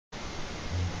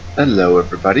Hello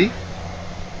everybody,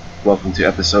 welcome to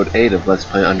episode 8 of Let's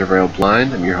Play Underrail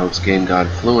Blind. I'm your host Game God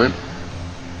Fluent,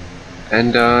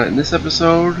 and in this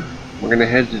episode we're going to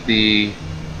head to the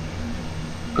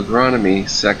agronomy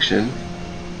section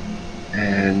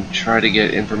and try to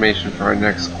get information for our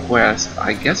next quest.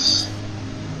 I guess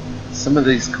some of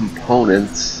these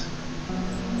components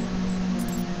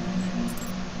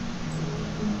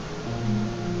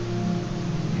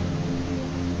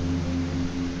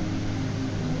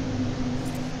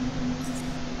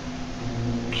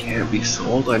can't be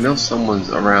sold. I know someone's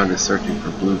around is searching for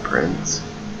blueprints.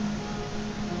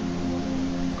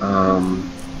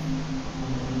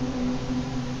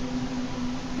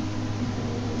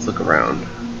 Let's look around.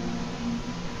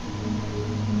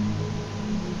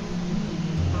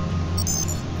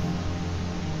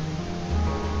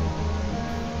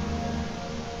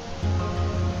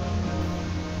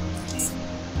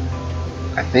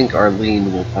 I think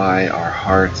Arlene will buy our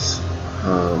hearts.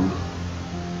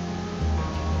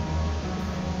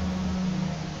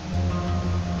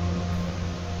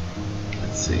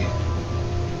 Let's see.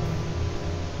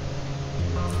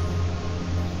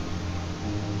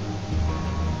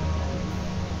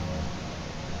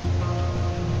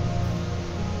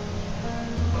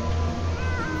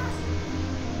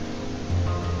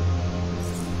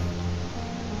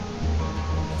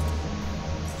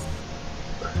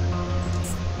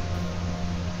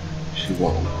 She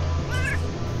won't.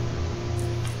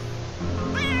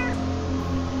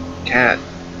 Cat.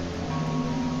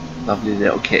 Lovely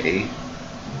little kitty.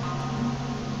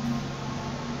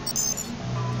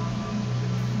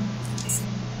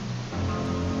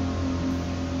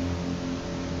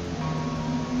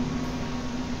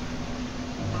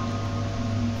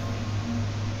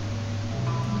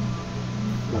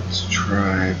 Let's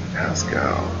try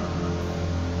Pascal.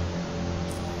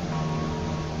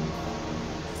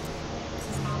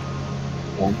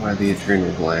 Won't buy the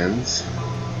adrenal glands.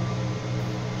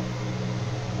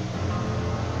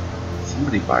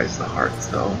 Somebody buys the hearts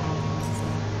though.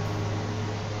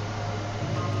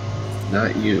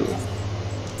 Not you.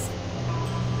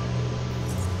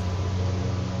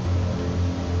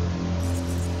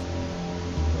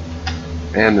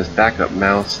 Man, this backup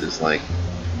mouse is like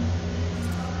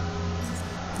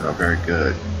not very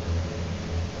good.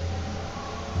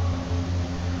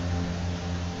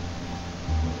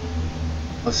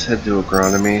 Let's head to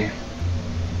agronomy.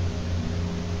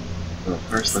 Well,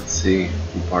 first let's see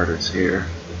who barters here.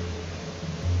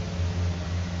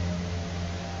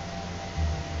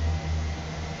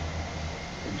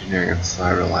 Engineering and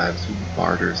Cyber Labs. Who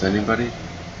barters? Anybody?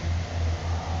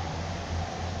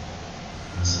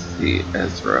 Let's see,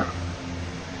 Ezra.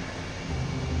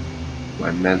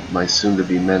 My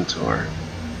soon-to-be mentor.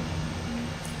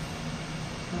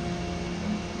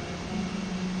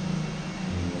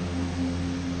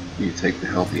 You take the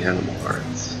healthy animal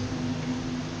hearts.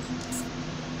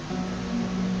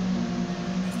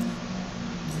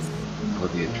 Or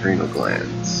the adrenal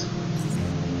glands.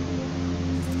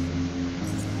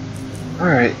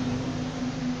 Alright.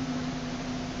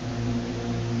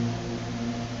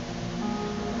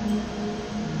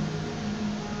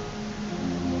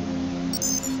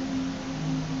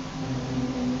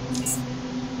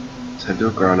 Let's head to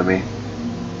agronomy.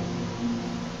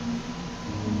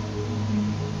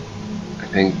 I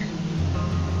think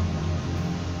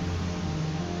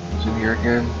who's in here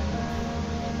again?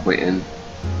 Quentin.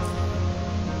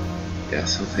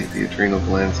 Yes, he'll take the adrenal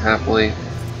glands happily.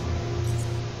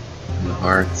 And the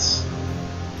hearts.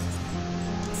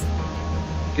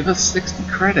 Give us 60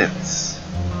 credits.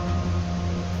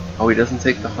 Oh, he doesn't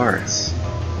take the hearts.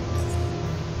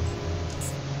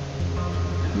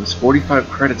 It was 45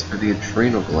 credits for the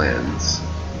adrenal glands.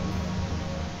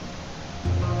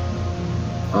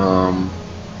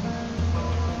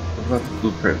 What about the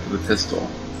blueprint for the pistol?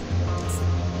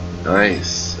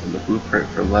 Nice. And the blueprint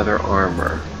for leather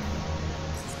armor.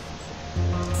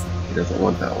 He doesn't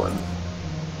want that one.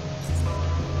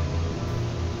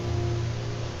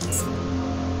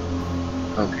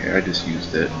 Okay, I just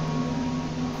used it.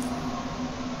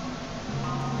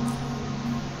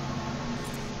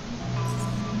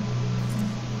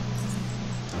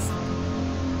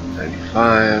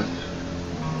 $95.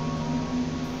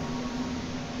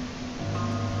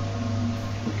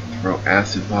 We can throw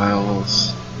acid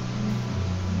vials.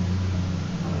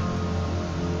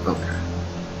 Okay.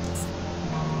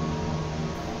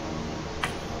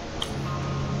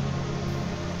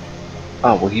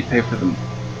 Oh, will he pay for them?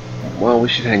 Well, we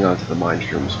should hang on to the mind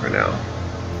shrooms for now,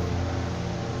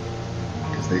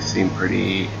 because they seem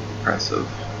pretty impressive.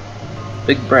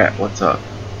 Big Brat, what's up?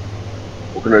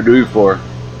 What can I do you for?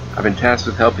 I've been tasked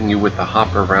with helping you with the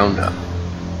hopper roundup.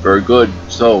 Very good.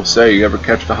 So, say, you ever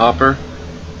catch the hopper?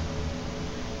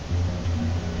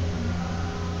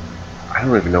 I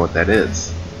don't even know what that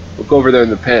is. Look over there in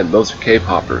the pen. Those are cave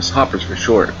hoppers. Hoppers for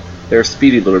short. They're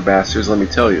speedy little bastards, let me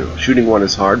tell you. Shooting one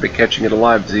is hard, but catching it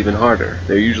alive is even harder.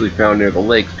 They're usually found near the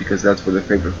lakes because that's where their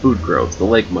favorite food grows, the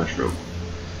lake mushroom.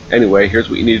 Anyway, here's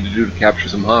what you need to do to capture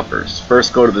some hoppers.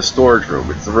 First, go to the storage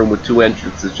room. It's the room with 2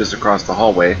 entrances just across the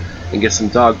hallway, and get some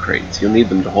dog crates. You'll need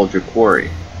them to hold your quarry.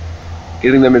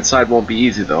 Getting them inside won't be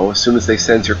easy though. As soon as they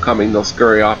sense you're coming, they'll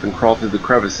scurry off and crawl through the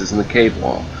crevices in the cave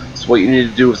wall. So what you need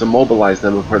to do is immobilize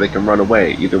them before they can run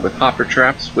away, either with hopper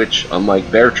traps, which, unlike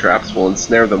bear traps, will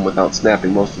ensnare them without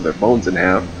snapping most of their bones in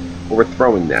half, or with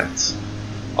throwing nets.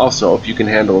 Also, if you can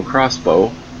handle a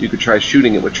crossbow, you could try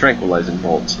shooting it with tranquilizing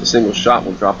bolts. A single shot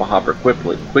will drop a hopper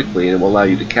quickly, and it will allow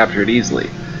you to capture it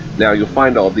easily. Now, you'll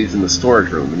find all of these in the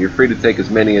storage room, and you're free to take as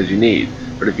many as you need.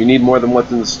 But if you need more than what's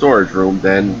in the storage room,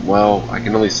 then, well, I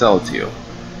can only sell it to you.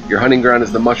 Your hunting ground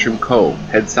is the Mushroom Cove.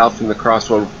 Head south from the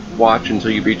crossroad watch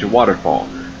until you reach a waterfall.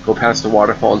 Go past the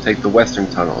waterfall and take the western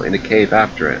tunnel, in a cave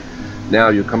after it. Now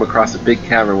you'll come across a big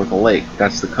cavern with a lake.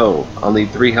 That's the Cove. I'll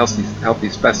need 3 healthy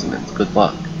specimens. Good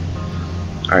luck.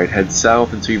 Alright, head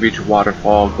south until you reach a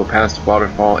waterfall, go past the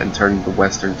waterfall, and turn the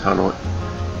western tunnel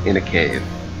in a cave.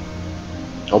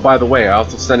 Oh, by the way, I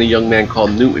also sent a young man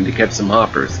called Newton to catch some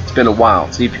hoppers. It's been a while.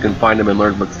 See if you can find him and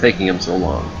learn what's taking him so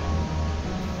long.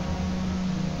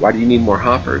 Why do you need more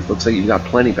hoppers? Looks like you've got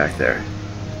plenty back there.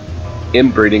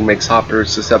 Inbreeding makes hoppers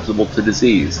susceptible to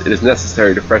disease. It is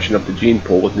necessary to freshen up the gene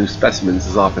pool with new specimens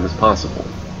as often as possible.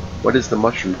 What is the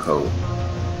Mushroom Cove?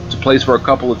 It's a place where a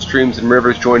couple of streams and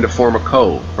rivers join to form a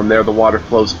cove. From there the water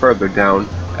flows further down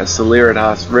as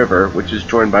Saliridas River, which is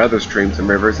joined by other streams and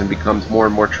rivers and becomes more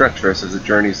and more treacherous as it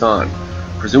journeys on.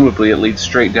 Presumably it leads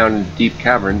straight down into deep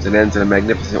caverns and ends in a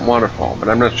magnificent waterfall, but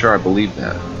I'm not sure I believe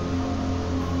that.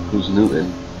 Who's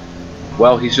Newton?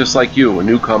 Well, he's just like you, a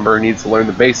newcomer who needs to learn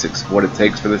the basics of what it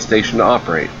takes for the station to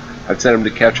operate. I've sent him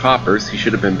to catch hoppers. He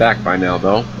should have been back by now,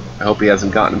 though. I hope he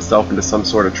hasn't gotten himself into some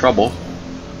sort of trouble.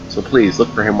 So please, look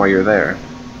for him while you're there.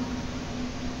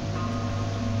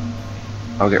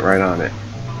 I'll get right on it.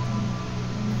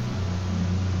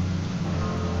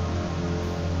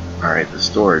 Alright, the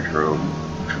storage room,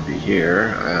 which would be here.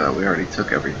 We already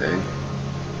took everything.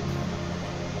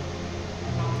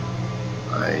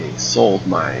 I sold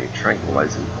my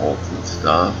tranquilizing bolts and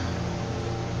stuff.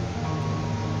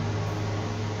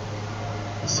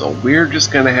 So we're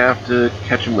just gonna have to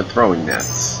catch him with throwing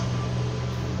nets.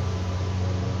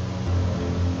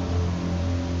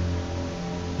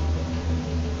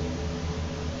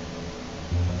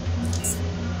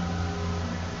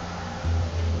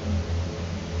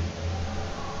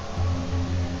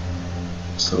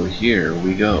 So here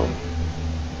we go.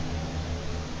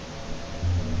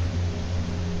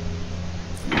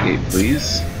 Gate,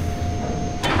 please.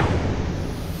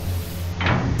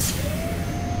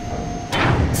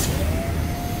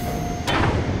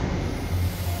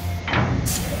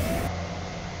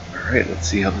 Alright, let's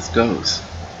see how this goes.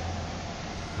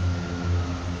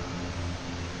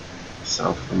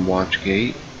 South from Watch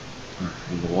Gate, or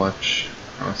from the Watch,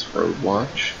 Crossroad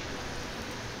Watch.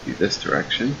 Be this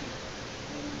direction.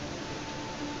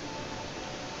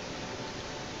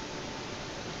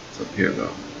 What's up here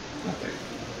though? Nothing.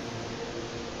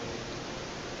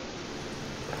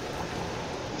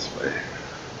 This way.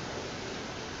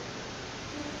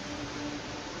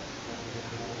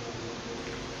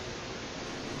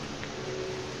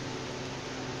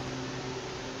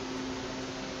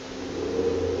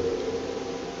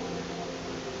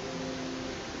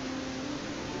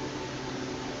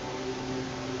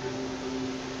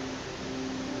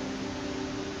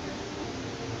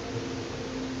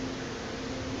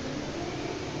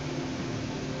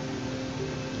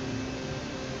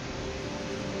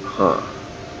 Huh.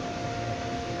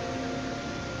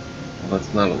 Well,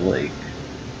 that's not a lake.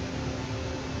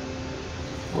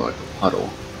 It's more like a puddle.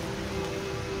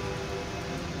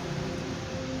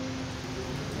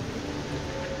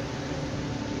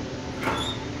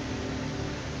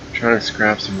 I'm trying to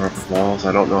scrap some rubber balls.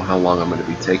 I don't know how long I'm going to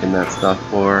be taking that stuff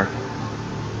for.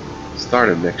 Start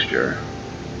a mixture.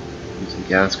 Using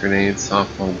gas grenades,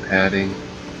 soft foam padding,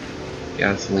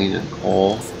 gasoline and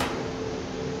coal.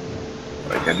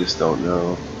 Like, I just don't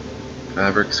know.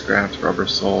 Fabric scraps, rubber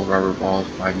sole, rubber balls,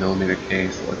 5mm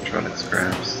case, electronic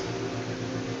scraps.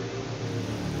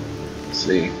 Let's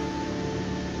see.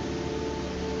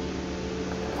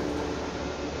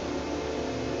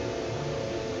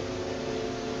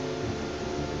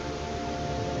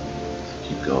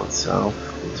 Keep going south.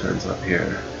 What turns up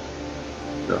here?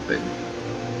 Nothing.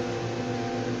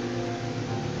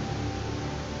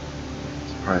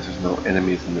 surprised there's no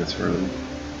enemies in this room.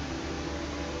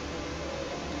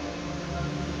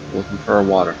 Looking for a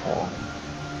waterfall.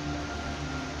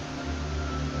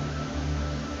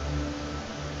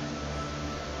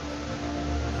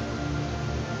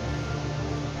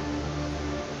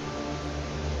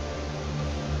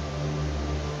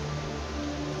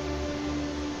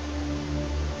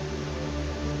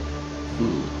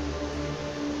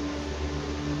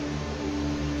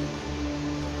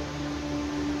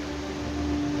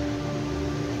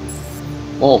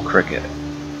 Oh, cricket.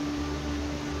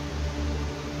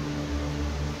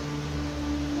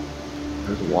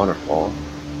 There's a waterfall.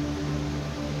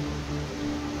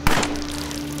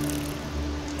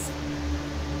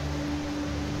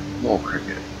 Oh,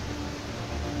 cricket.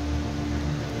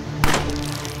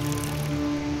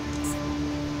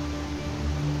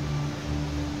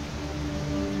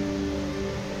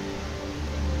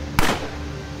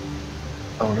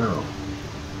 Oh no.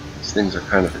 These things are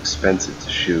kind of expensive to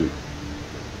shoot.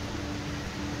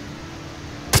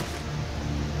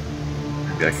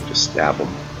 Maybe I can just stab them.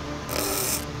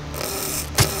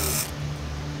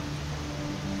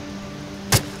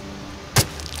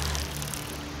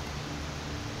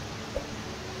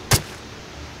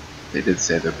 They did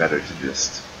say they're better to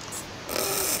just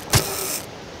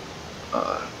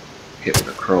hit with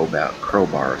a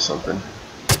crowbar or something.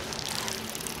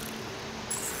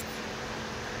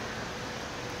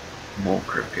 Mole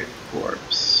cricket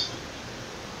corpse.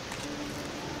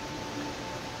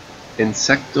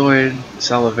 Insectoid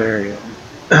salivarium.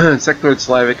 Insectoid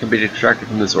saliva can be extracted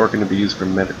from this organ to be used for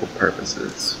medical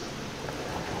purposes.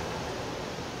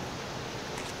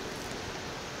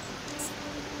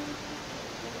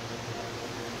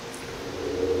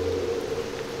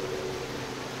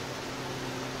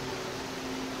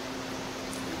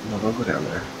 No, don't go down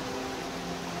there.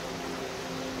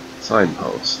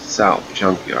 Signpost, south,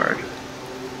 junkyard.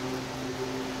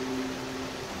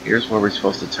 Here's where we're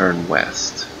supposed to turn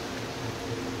west.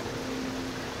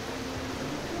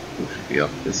 We should be up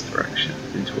this direction,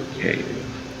 into a cave.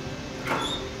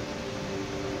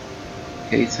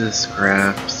 Cases,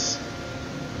 scraps.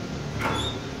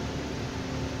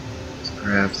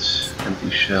 Scraps,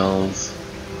 empty shells.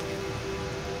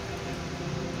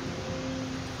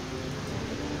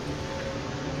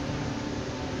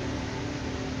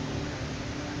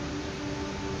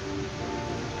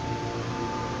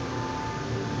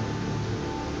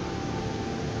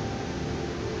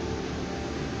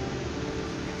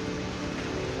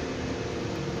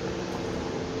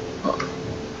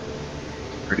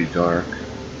 Pretty dark.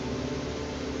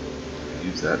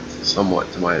 Use that somewhat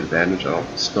to my advantage. I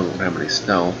still don't have any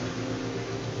stealth.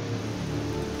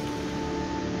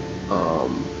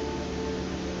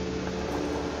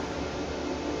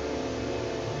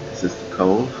 Is this the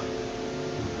Cove?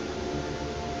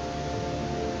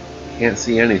 Can't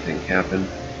see anything, Captain.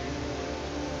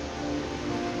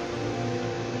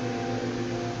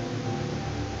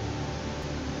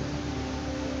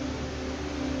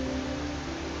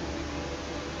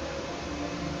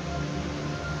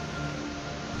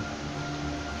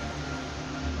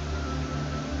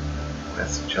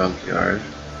 That's the junkyard.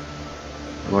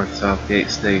 North Southgate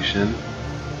Station.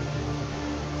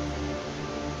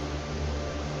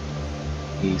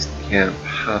 East Camp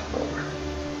Hathor.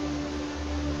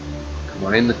 Am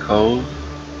I in the Cove?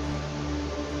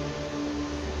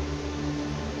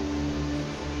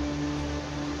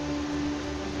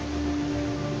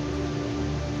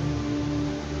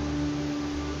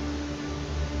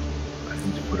 I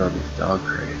need to put on these dog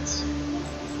crates.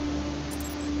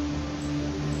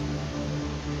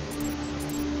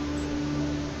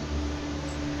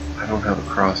 I don't have a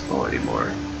crossbow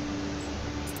anymore.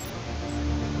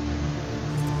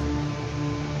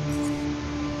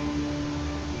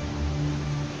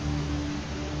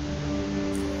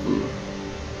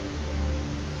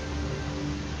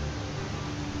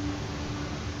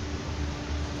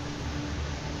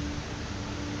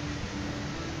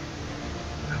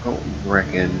 I don't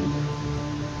reckon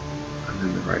I'm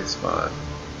in the right spot.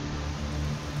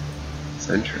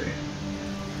 Sentry.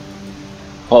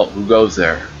 Halt, who goes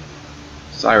there?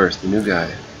 Cyrus, the new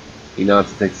guy. He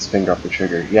nods and takes his finger off the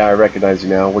trigger. Yeah, I recognize you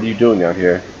now. What are you doing out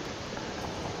here?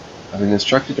 I've been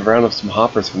instructed to round up some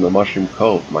hoppers from the Mushroom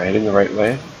Cove. Am I heading the right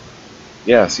way?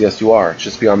 Yes, you are. It's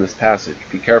just beyond this passage.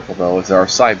 Be careful, though, as there are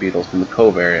side beetles from the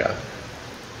Cove area.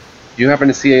 Do you happen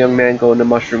to see a young man go into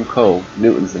Mushroom Cove?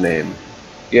 Newton's the name.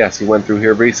 Yes, he went through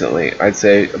here recently. I'd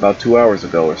say about 2 hours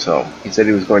ago or so. He said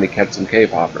he was going to catch some cave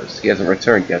hoppers. He hasn't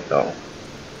returned yet, though.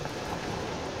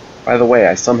 By the way,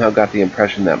 I somehow got the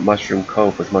impression that Mushroom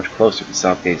Cove was much closer to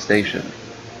Southgate Station.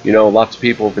 You know, lots of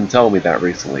people have been telling me that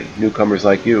recently. Newcomers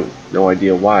like you. No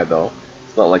idea why, though.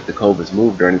 It's not like the cove has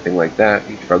moved or anything like that.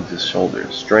 He shrugs his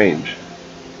shoulders. Strange.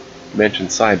 You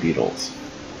mentioned psi beetles.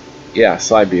 Yeah,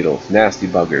 psi beetles. Nasty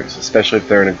buggers. Especially if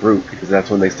they're in a group, because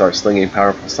that's when they start slinging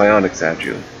powerful psionics at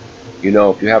you. You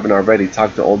know, if you haven't already,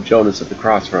 talk to old Jonas at the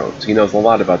crossroads. He knows a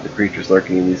lot about the creatures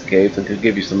lurking in these caves and could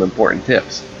give you some important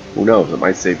tips. Who knows, it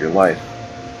might save your life.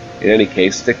 In any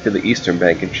case, stick to the eastern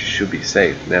bank and you should be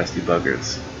safe. Nasty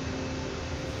buggers.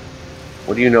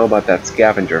 What do you know about that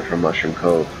scavenger from Mushroom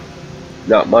Cove?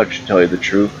 Not much, to tell you the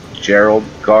truth. Gerald,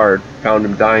 guard, found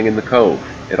him dying in the cove.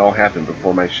 It all happened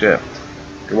before my shift.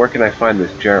 And where can I find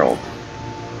this Gerald?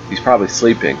 He's probably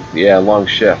sleeping. Yeah, long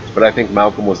shift, but I think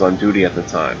Malcolm was on duty at the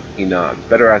time. He nods.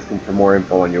 Better ask him for more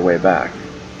info on your way back.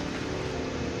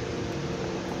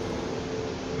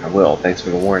 I will, thanks for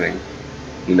the warning.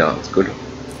 He nods. Good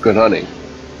hunting.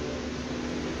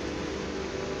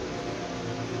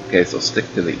 Okay, so stick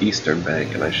to the eastern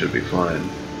bank and I should be fine.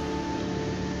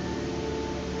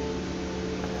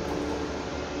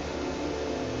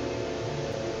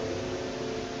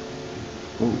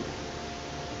 Ooh.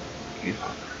 Cave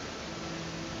hopper.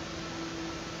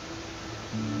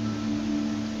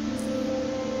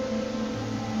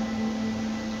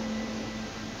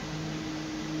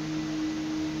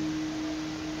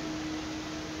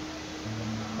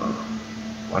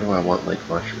 Why do I want lake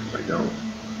mushrooms? I don't.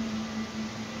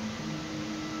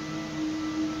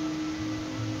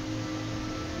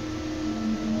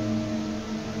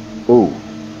 Ooh.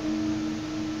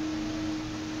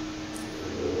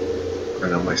 I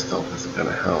know my stealth isn't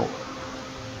gonna help.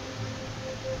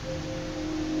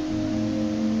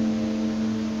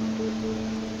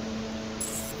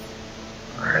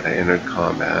 Alright, I entered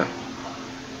combat.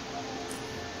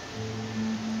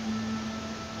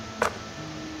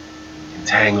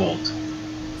 Entangled.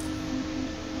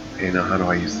 Okay, now how do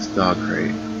I use this dog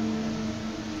crate?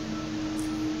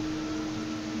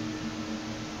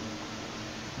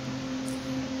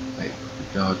 Wait, the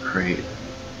dog crate.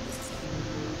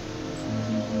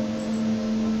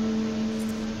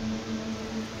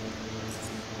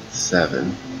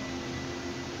 Seven.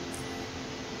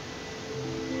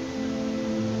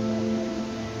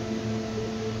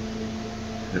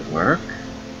 Did it work?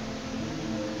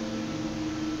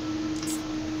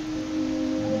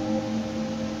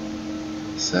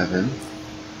 Seven.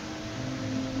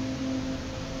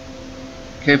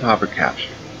 Cave hopper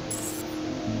captured.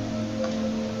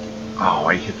 Oh,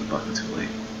 I hit the button too late.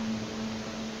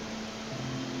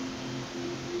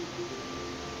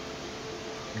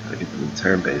 Gotta get them in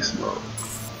turn-based mode.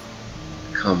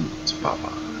 Comes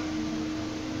Papa.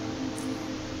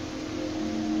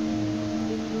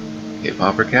 Cave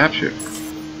hopper captured.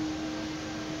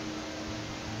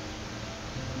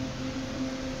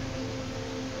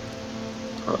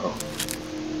 Uh-oh.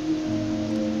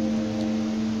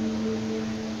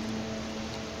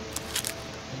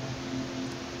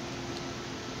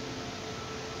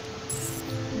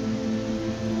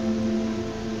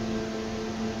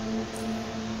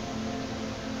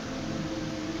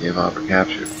 Cave hopper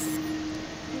captured.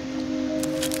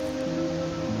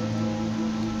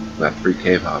 We got 3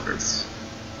 cave hoppers.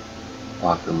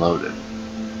 Locked and loaded.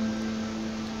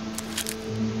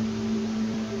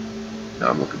 Now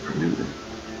I'm looking for Newton.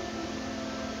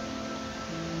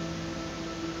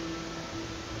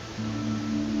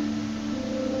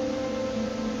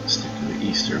 Stick to the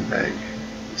eastern bank,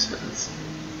 he says.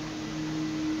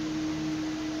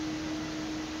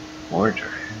 Mordred.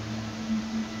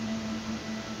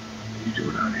 What are you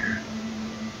doing out here?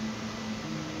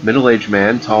 Middle-aged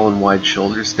man, tall and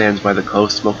wide-shouldered, stands by the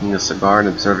coast smoking a cigar and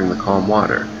observing the calm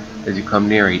water. As you come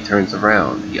near, he turns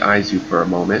around. He eyes you for a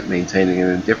moment, maintaining an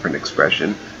indifferent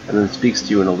expression, and then speaks to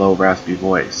you in a low, raspy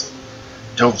voice.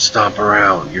 Don't stomp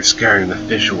around. You're scaring the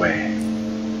fish away.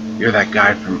 You're that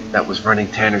guy that was running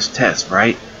Tanner's test,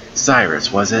 right?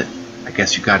 Cyrus, was it? I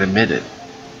guess you got admitted.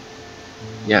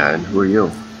 Yeah, and who are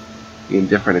you? The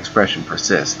indifferent expression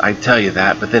persists. I'd tell you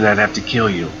that, but then I'd have to kill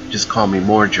you. Just call me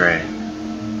Mordred.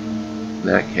 In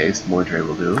that case, Mordred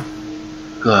will do.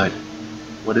 Good.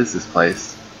 What is this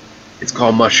place? It's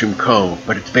called Mushroom Cove,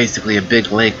 but it's basically a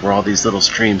big lake where all these little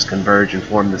streams converge and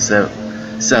form the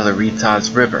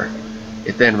Celeritas River.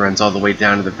 It then runs all the way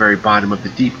down to the very bottom of the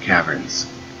deep caverns.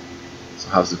 So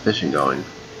how's the fishing going?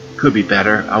 Could be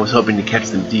better. I was hoping to catch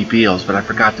some deep eels, but I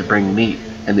forgot to bring meat,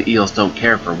 and the eels don't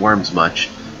care for worms much.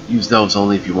 Use those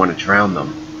only if you want to drown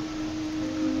them.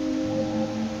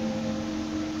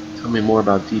 Tell me more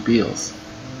about deep eels.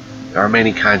 There are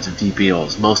many kinds of deep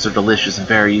eels. Most are delicious and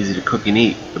very easy to cook and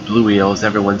eat. The blue eel is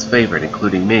everyone's favorite,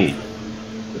 including me.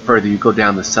 The further you go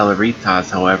down the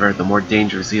Celeritas, however, the more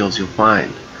dangerous eels you'll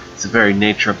find. It's the very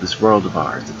nature of this world of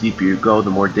ours. The deeper you go, the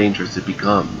more dangerous it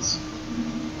becomes.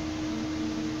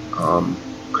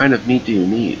 What kind of meat do you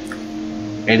need?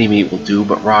 Any meat will do,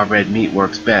 but raw red meat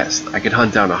works best. I could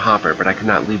hunt down a hopper, but I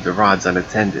cannot leave the rods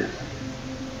unattended.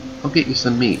 I'll get you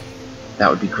some meat. That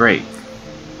would be great.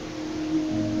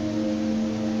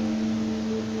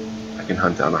 I can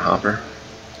hunt down a hopper.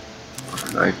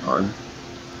 Put a knife on.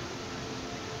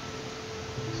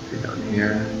 Stay down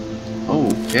here.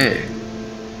 Okay.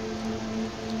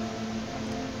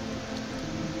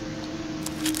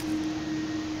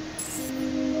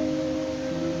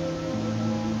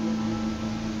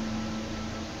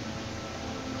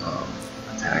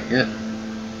 Attack it.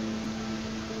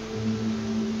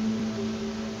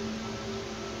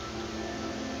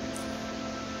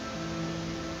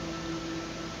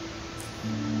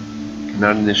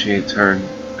 Cannot initiate turn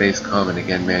base comment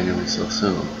again manually so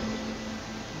soon.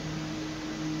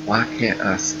 Why can't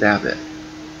I stab it?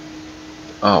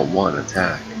 Oh, one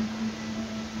attack.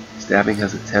 Stabbing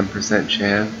has a 10%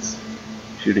 chance.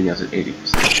 Shooting has an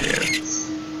 80%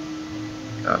 chance.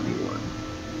 Got me one.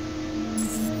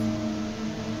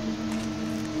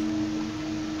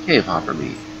 Cave hopper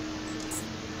meat.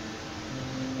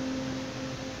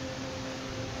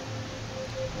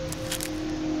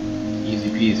 Easy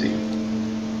peasy.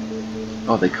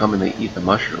 Oh, they come and they eat the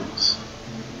mushrooms.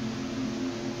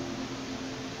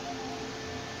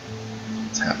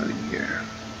 What's happening here?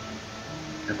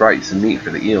 I brought you some meat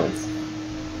for the eels.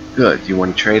 Good. Do you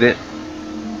want to trade it?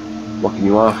 What can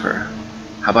you offer?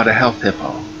 How about a health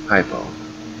hypo?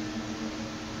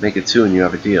 Make it two and you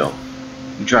have a deal.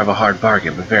 You drive a hard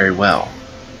bargain, but very well.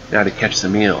 Now to catch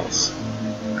some eels.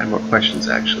 I have more questions,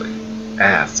 actually.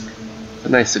 Ask. It's a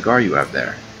nice cigar you have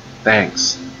there.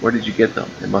 Thanks. Where did you get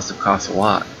them? It must have cost a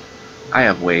lot. I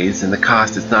have ways, and the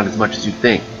cost is not as much as you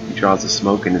think. He draws the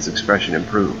smoke and his expression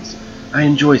improves. I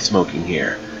enjoy smoking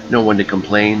here. No one to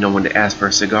complain, no one to ask for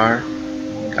a cigar.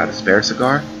 Got a spare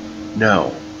cigar?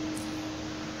 No.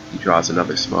 He draws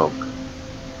another smoke.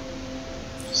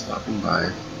 Just stopping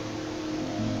by.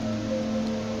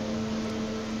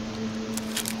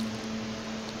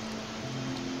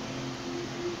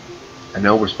 I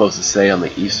know we're supposed to stay on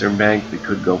the eastern bank. We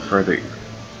could go further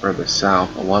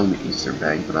south along the eastern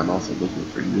bank, but I'm also looking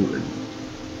for Newton.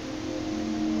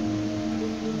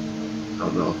 I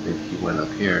don't know if maybe he went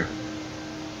up here.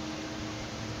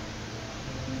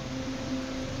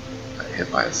 Got hit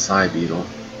by a side beetle.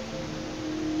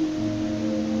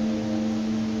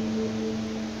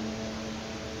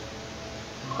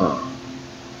 Huh.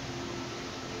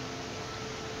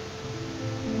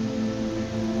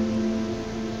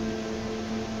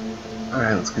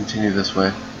 Alright, let's continue this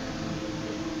way.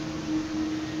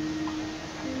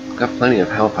 Got plenty of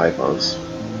health hypos.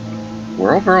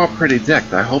 We're overall pretty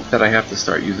decked. I hope that I have to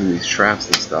start using these traps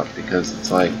and stuff, because it's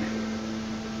like,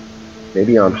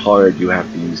 maybe on hard you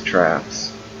have to use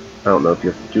traps. I don't know if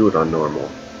you have to do it on normal.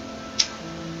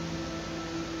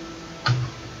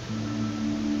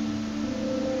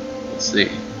 Let's see.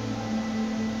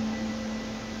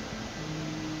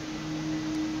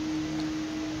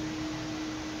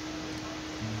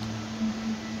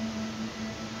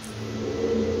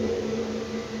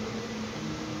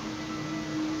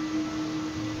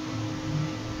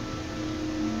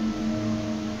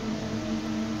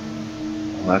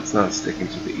 Well, that's not sticking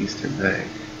to the eastern bank.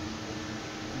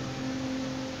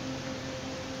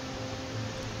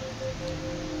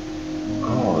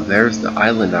 Oh, there's the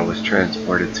island I was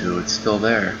transported to. It's still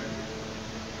there.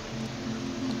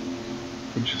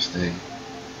 Interesting.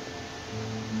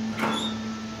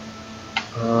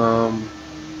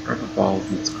 Rubber balls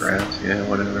and scraps, yeah,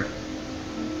 whatever.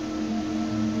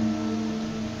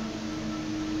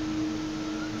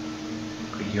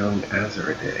 A young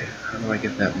Azuridae. How do I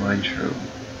get that mine shroom?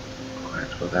 Oh, I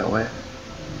have to go that way?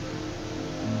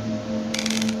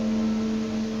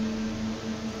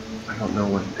 I don't know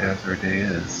what an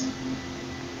Azuridae is.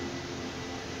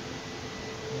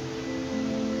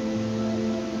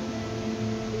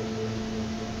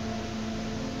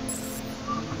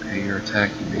 Okay, you're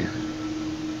attacking me.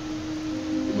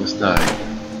 You must die.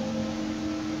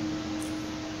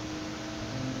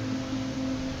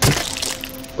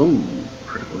 Ooh,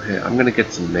 critical hit. I'm gonna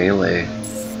get some melee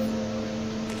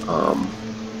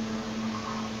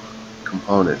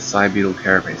components. Side beetle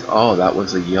carapace. Oh, that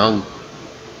was a young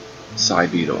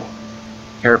side beetle.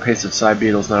 Carapace of side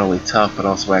beetle is not only tough, but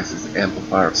also acts as an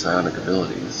amplifier of psionic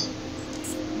abilities.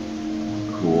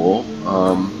 Cool.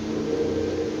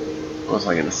 What was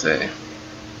I gonna say?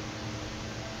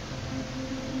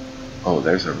 Oh,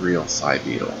 there's a real side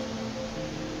beetle.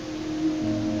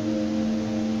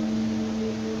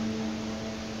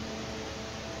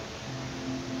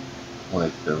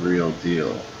 like the real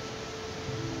deal.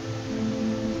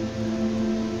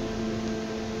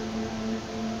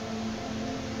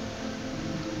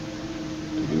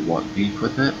 Do we want beef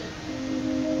with it?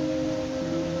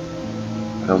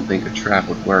 I don't think a trap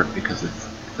would work because it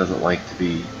doesn't like to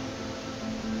be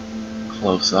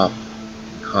close up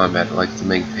in combat. It likes to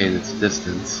maintain its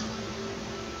distance.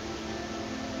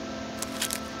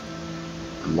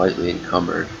 I'm lightly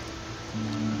encumbered.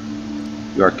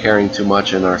 We are carrying too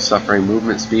much and are suffering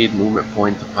movement speed, movement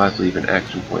points, and possibly even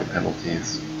action point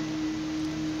penalties.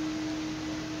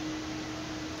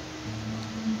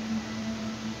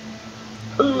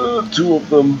 Two of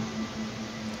them.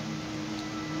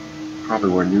 Probably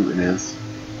where Newton is.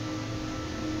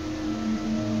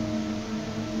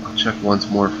 I'll check once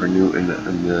more for Newton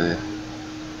in the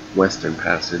Western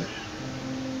Passage.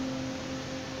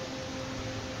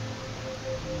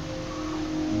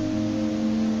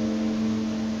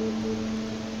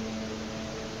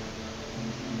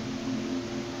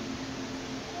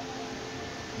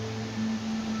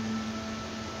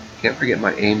 Can't forget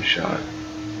my aim shot.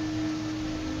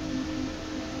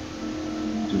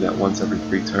 Do that once every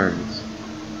 3 turns.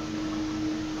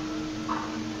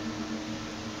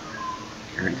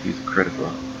 Guarantees a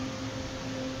critical.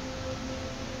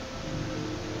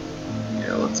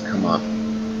 Yeah, let's come up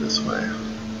this way.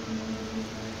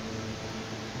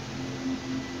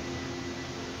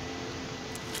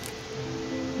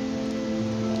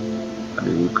 I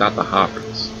mean, we've got the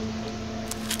hoppers.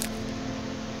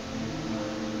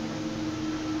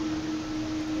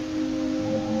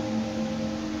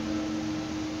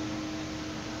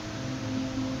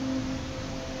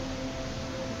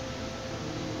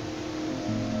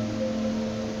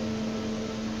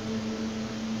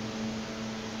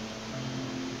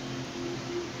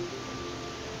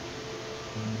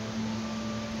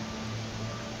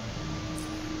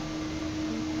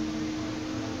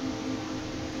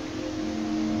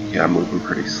 Yeah, I'm moving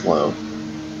pretty slow.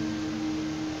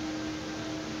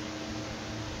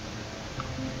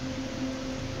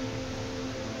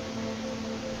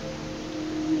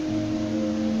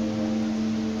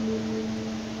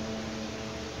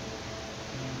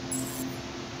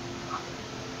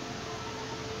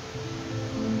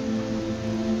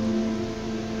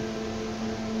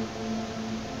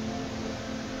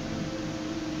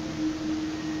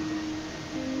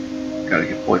 Gotta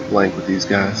get point blank with these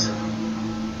guys.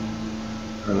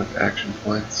 Not enough action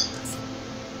points.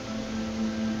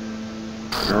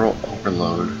 Neural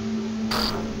overload.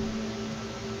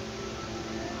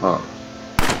 Huh.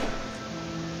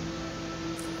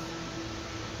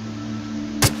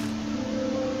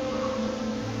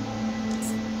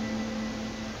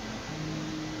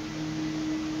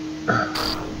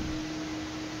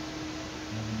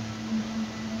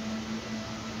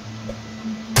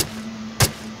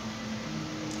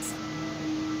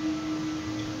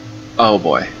 Oh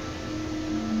boy.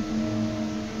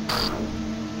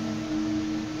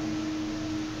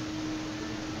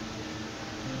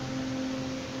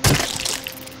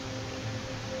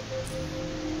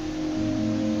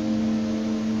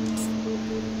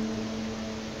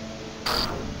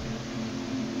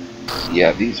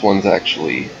 Yeah, these ones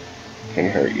actually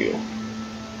can hurt you.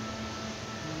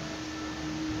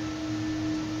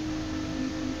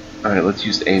 Alright, let's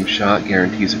use aim shot,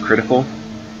 guarantees a critical.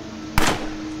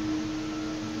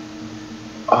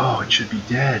 Oh, it should be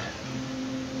dead.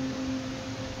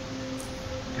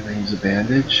 Can I use a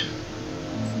bandage?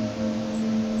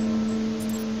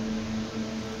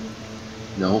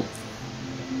 Nope.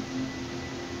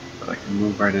 But I can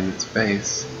move right in its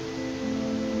face.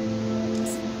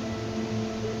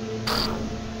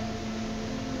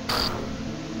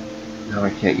 Now I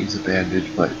can't use a bandage,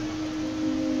 but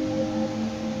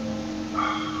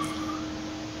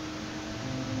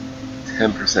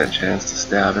 10% chance to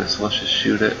stab it, so let's just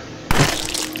shoot it.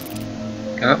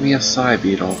 Got me a Psy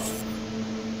Beetle.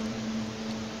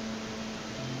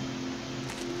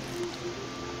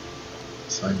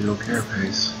 Psy Beetle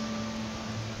Carapace.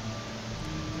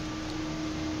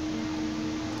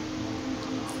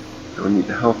 Now we need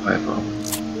the health hypo.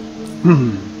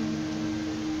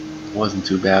 Wasn't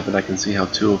too bad, but I can see how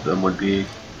 2 of them would be.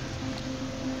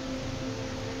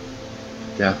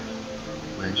 Death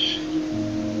Wish.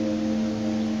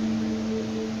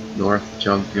 North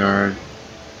Junkyard.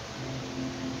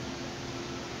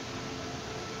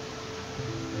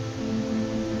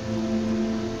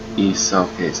 East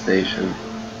Southgate Station.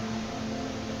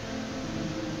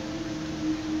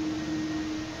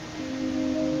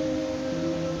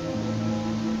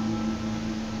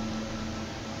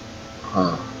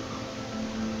 Huh.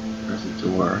 There's a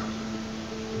door.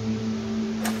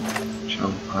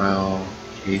 Jump pile.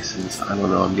 cases. I don't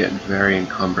know, I'm getting very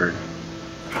encumbered.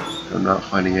 I'm not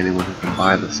finding anyone who can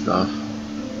buy the stuff.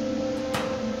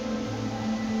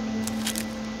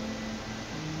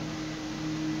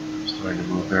 I'm starting to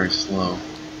move very slow.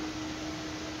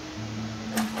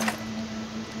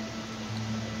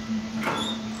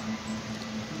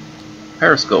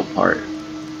 Periscope part.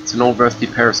 It's an old rusty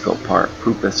periscope part,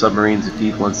 proof that submarines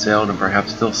indeed once sailed and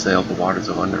perhaps still sail the waters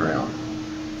of Underrail.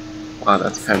 Wow,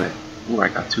 that's kind of... Ooh, I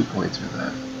got 2 points for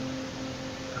that.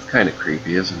 That's kind of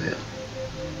creepy, isn't it?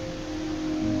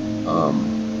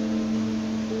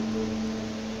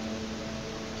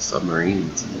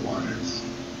 Submarines in the waters.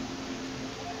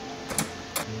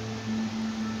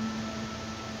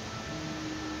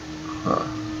 Huh.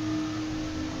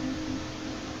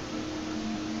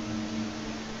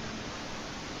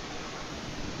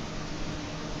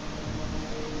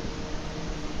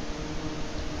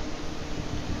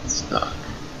 Stuck.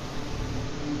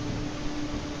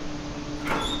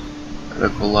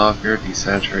 Medical locker,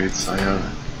 desaturated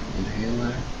cyanide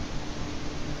inhaler.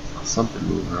 Saw something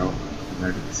move around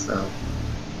there to the south.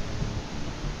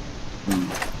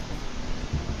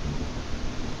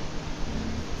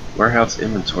 Warehouse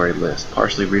inventory list.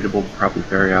 Partially readable, but probably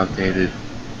very outdated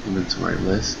inventory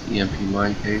list. EMP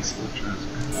mine case.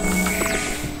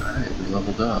 Alright, we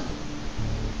leveled up.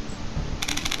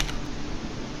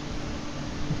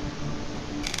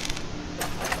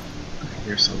 I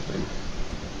hear something.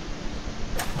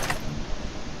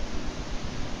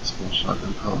 Small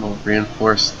shotgun pommel.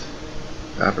 Reinforced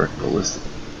fabric ballistic.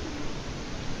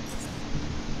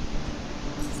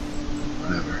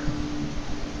 Whatever.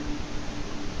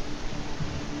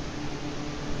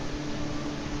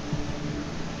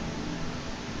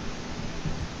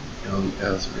 Young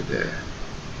Asmodee.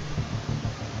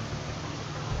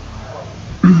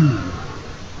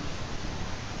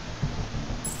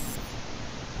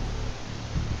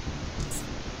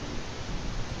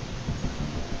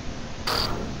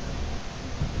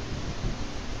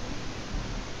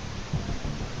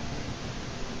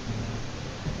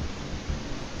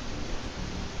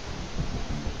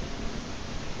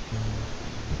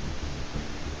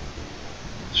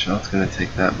 Shot's gonna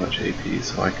take that much AP,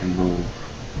 so I can move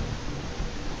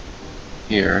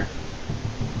here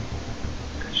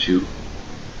and shoot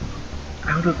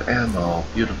out of ammo.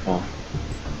 Beautiful.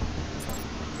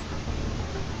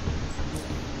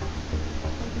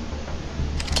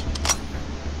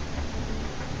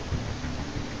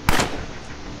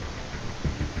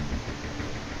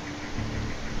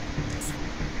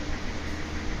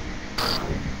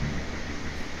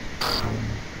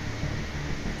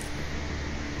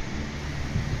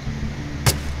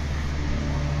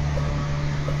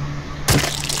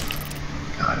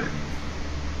 Got it.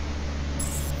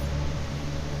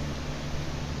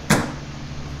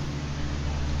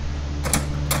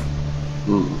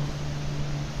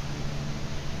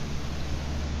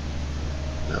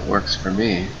 That works for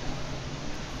me.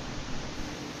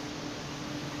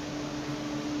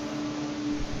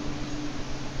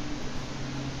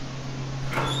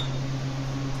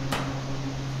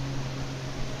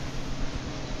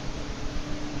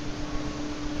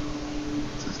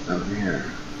 What's this down here?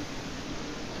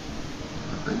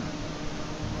 Nothing.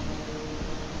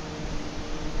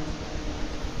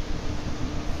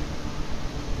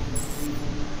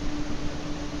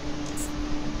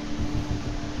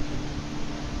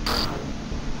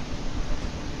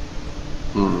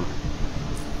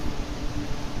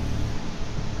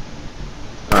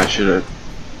 I should have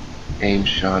aim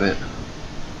shot it.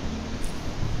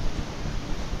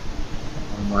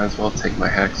 I might as well take my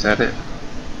hacks at it.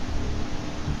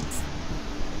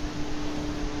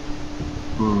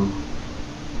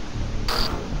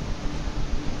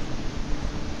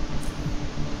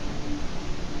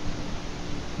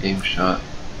 Aim shot.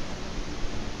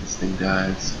 This thing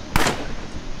dies.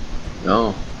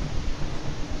 No.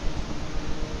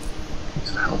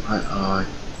 So help I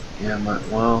yeah, might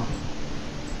well.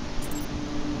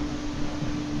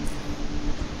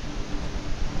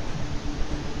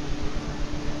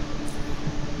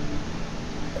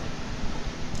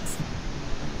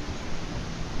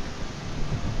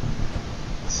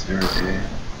 Sergey.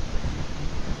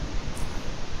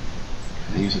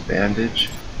 Can I use a bandage?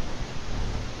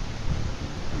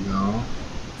 No.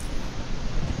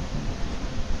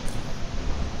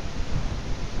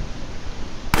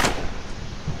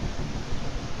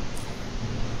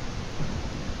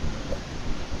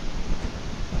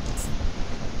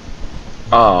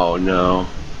 Oh no.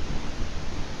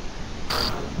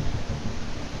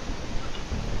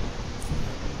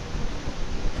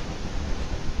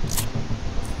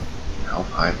 Help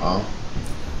highball.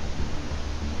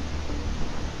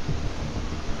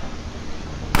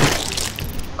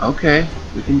 Okay,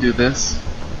 we can do this.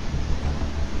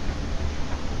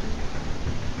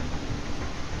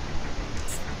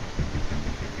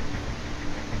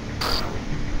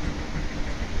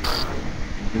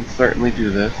 We can certainly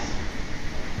do this.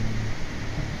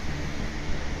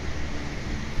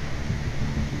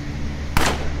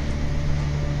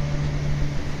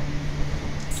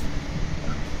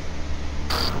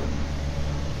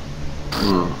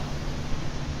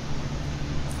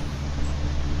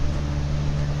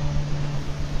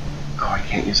 Oh, I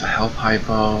can't use a health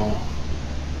hypo.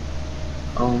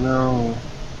 Oh no.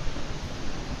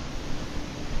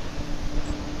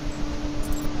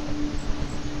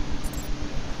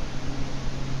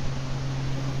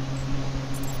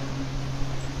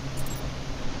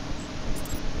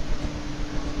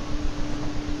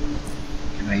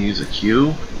 Can I use a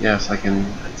Q? Yes, I can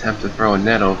attempt to throw a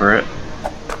net over it.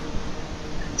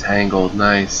 Tangled,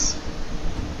 nice.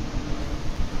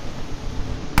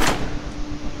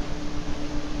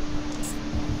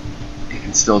 It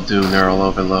can still do neural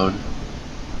overload.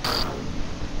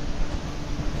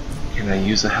 Can I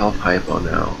use a health hypo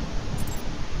now?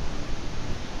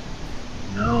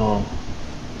 No.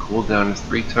 Cooldown is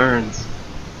 3 turns.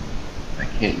 I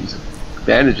can't use it.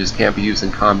 Bandages can't be used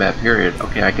in combat, period.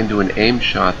 Okay, I can do an aim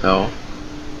shot though.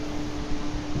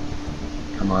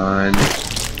 Come on.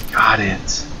 Got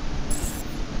it.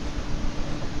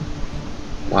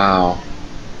 Wow.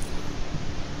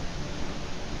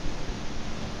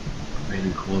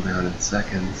 Remaining cooldown in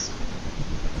seconds.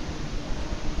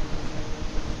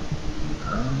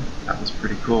 That was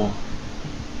pretty cool.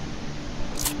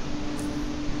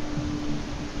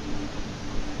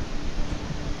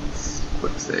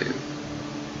 Quick save.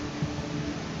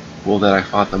 Cool that I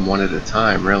fought them one at a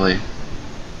time, really.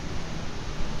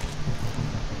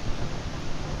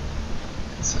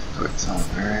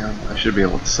 I should be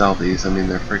able to sell these. I mean,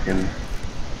 they're freaking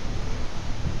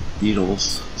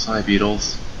beetles, psi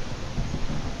beetles.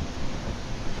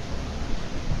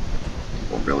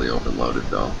 People really overloaded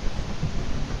though.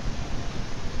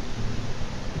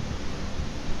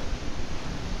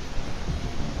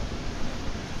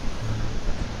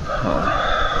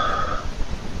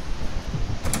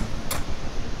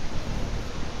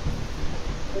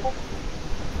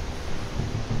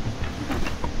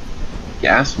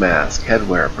 Gas mask,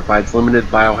 headwear, provides limited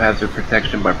biohazard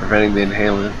protection by preventing the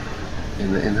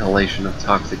inhalation of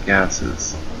toxic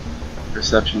gases.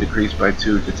 Perception decreased by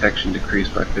 2, detection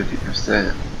decreased by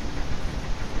 50%.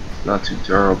 It's not too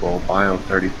durable, bio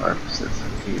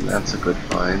 35%. Okay, that's a good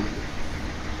find.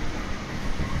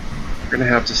 We're gonna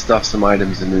have to stuff some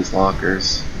items in these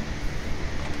lockers.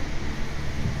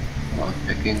 Lock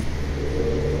picking.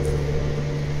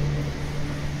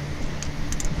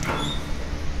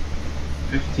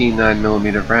 15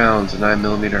 9mm rounds, a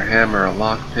 9mm hammer, a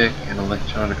lockpick, and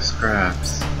electronic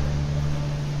scraps.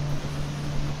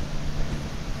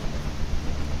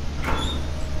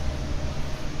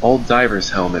 Old diver's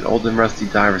helmet. Old and rusty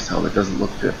diver's helmet doesn't look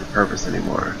fit for purpose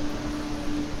anymore.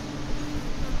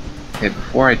 Okay,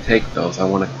 before I take those, I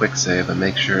want to quick save and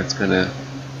make sure it's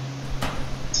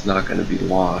not gonna be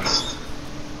lost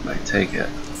when I take it.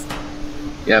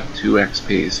 Yep, 2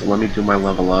 XP, so let me do my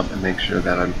level up and make sure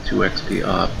that I'm 2 XP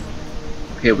up.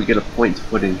 Okay, we get a point to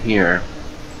put in here.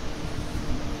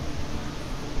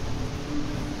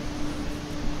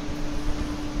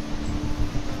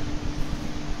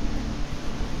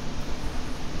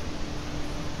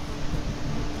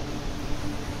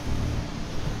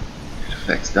 It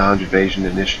affects dodge, evasion,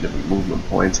 initiative, and movement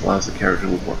points, allows the character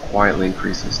to move more quietly,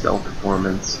 increasing stealth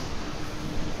performance.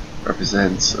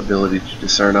 Represents ability to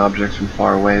discern objects from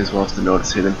far away as well as to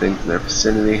notice hidden things in their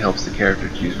vicinity, helps the character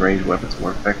to use ranged weapons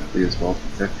more effectively as well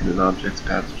as detecting an object's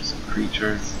patterns of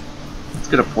creatures. Let's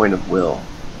get a point of will.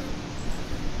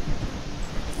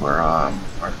 Or our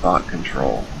thought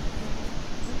control.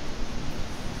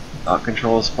 Thought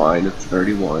control is fine, it's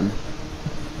 31.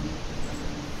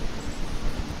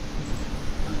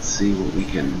 Let's see what we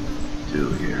can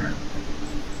do here.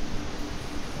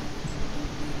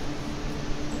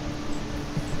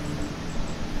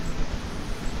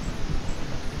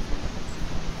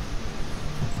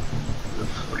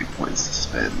 Points to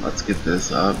spend. Let's get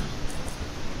this up.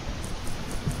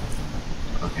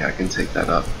 Okay, I can take that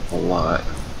up a lot.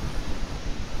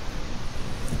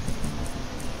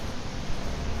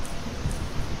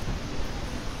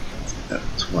 Let's get that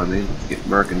to 20. Let's get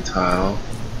mercantile.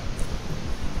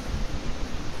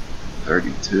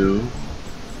 32.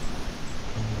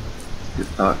 Let's get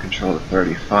thought control to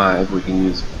 35. We can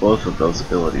use both of those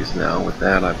abilities now with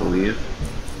that, I believe.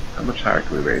 How much higher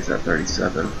can we raise that?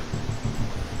 37.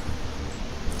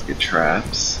 Get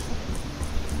traps.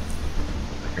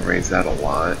 I can raise that a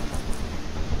lot.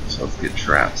 So let's get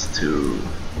traps to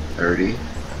 30.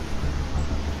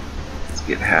 Let's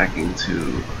get hacking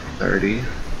to 30. Let's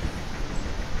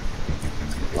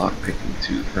get lockpicking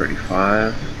to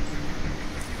 35.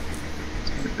 Let's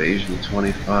get evasion to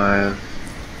 25.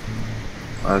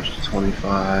 Dodge to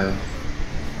 25.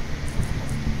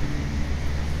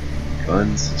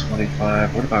 Guns to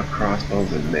 25. What about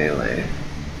crossbows and melee?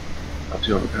 Help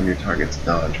you overcome your target's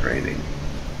dodge rating.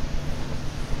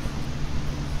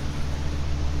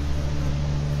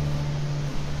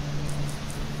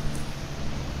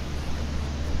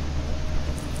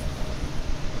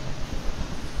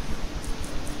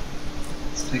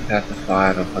 Let's take that to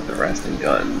 5 and put the rest in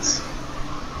guns.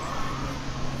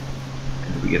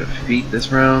 Did we get a feat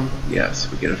this round? Yes,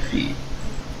 we get a feat.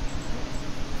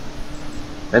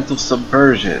 Mental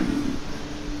subversion.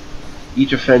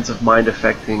 Each offensive mind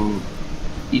affecting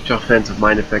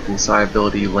psi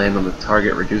ability you land on the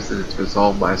target reduces its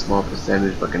resolve by a small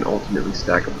percentage but can ultimately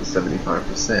stack up to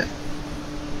 75%.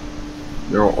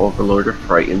 Neural Overload or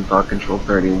Frightened, Thought Control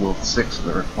 30, and Will 6 are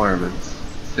the requirements.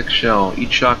 6 shell.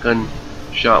 Each shotgun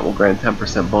shot will grant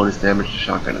 10% bonus damage to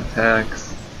shotgun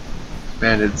attacks.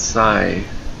 Expanded Psi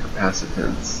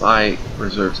Capacitance. Psi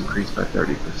reserves increased by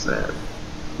 30%.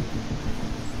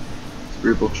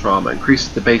 Cerebral Trauma.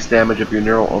 Increases the base damage of your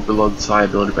Neural Overload Psi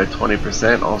ability by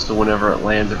 20%. Also, whenever it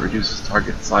lands, it reduces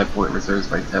target Psi point reserves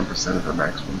by 10% of their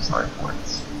maximum Psi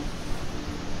points.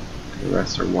 The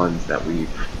rest are ones that we've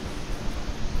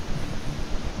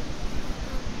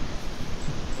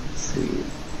seen.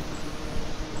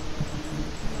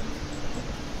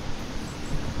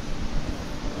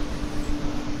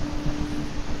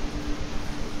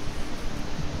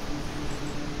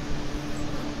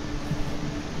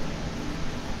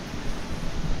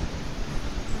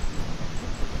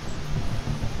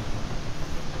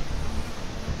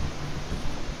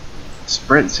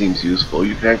 Sprint seems useful.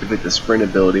 You can activate the sprint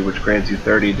ability, which grants you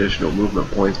 30 additional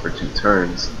movement points for 2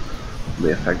 turns.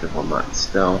 Only effective while not in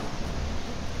stealth.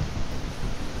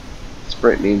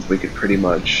 Sprint means we could pretty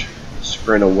much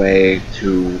sprint away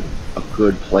to a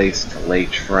good place to lay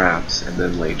traps, and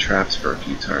then lay traps for a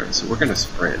few turns. So we're going to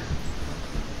sprint.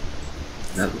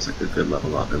 And that looks like a good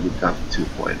level up, and we've got the 2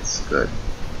 points. Good.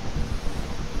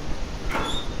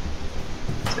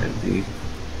 It's empty.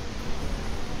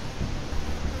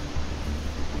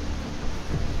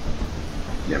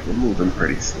 Yeah, we're moving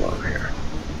pretty slow here.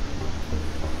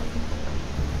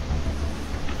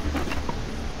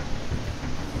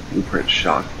 Blueprint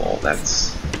Shockball,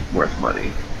 that's worth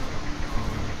money.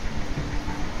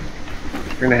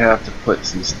 We're gonna have to put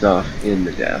some stuff in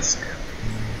the desk.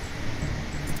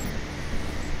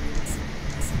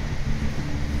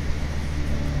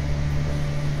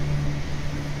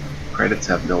 Credits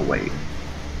have no weight.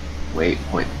 Weight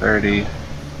 0.30,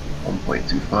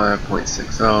 1.25,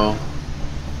 0.60.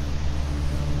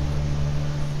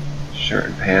 Shirt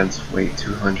and pants, weight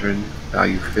 200,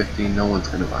 value 50, no one's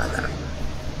going to buy that.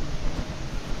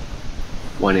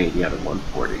 180 out of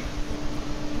 140.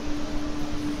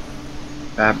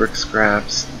 Fabric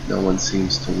scraps, no one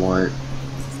seems to want,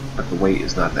 but the weight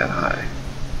is not that high.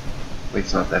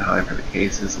 Weight's not that high for the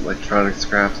cases. Electronic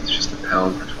scraps, it's just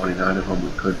 £1 for 29 of them.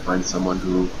 We could find someone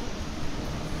who...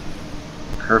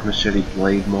 Curved machete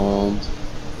blade mold,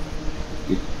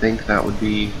 you'd think that would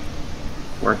be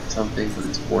worth something, but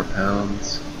it's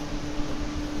 £4.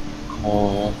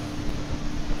 Coal,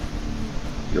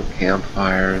 fuel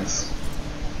campfires.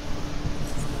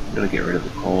 I'm gonna get rid of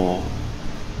the coal.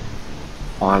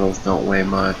 Bottles don't weigh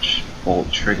much.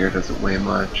 Bolt trigger doesn't weigh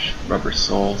much. Rubber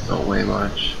soles don't weigh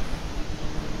much.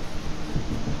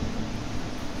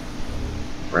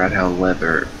 Radhound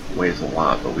leather weighs a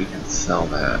lot, but we can sell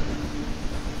that.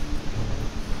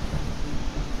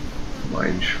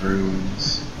 Mine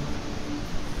shrooms.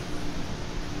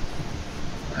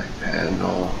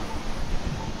 Handle.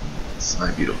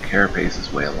 Slime beetle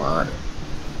carapaces weigh a lot.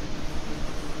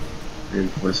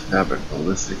 Reinforced fabric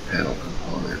ballistic panel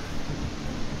component.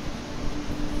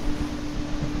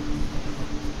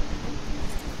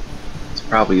 It's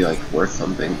probably like worth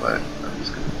something, but I'm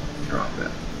just gonna drop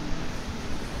it.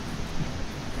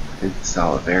 I think the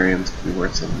salivariums could be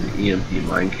worth something. The EMP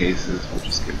mine cases we'll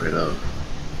just get rid of.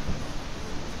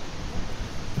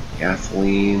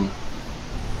 Gasoline.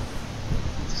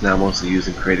 Now mostly used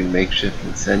in creating makeshift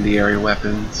incendiary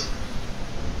weapons.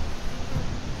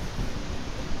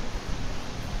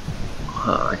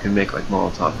 Huh, I can make like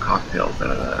Molotov cocktails out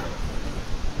of that.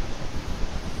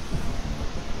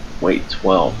 Weight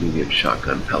 12, medium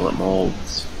shotgun pellet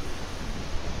molds.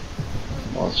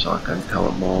 Small shotgun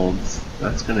pellet molds.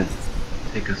 That's gonna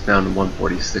take us down to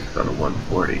 146 out of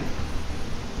 140.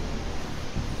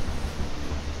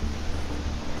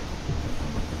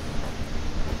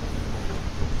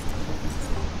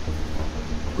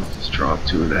 about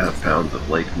 2.5 pounds of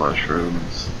lake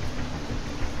mushrooms.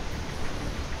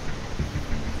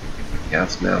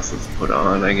 Gas mask, let's put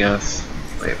on, I guess.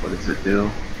 Wait, what does it do?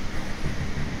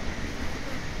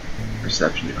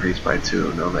 Perception decreased by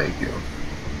 2. No, thank you.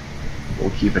 We'll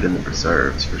keep it in the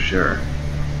preserves for sure.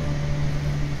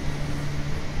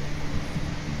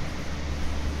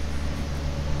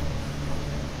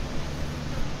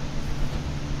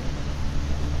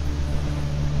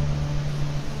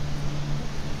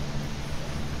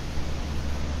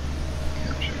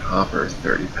 Captured hopper is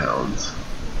 30 pounds.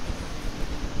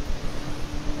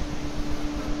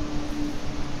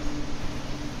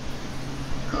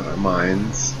 Got our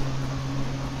mines.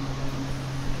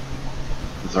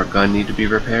 Does our gun need to be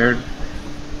repaired?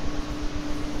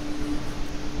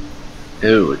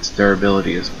 Ew, its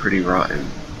durability is pretty rotten.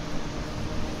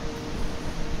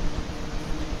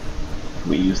 Can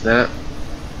we use that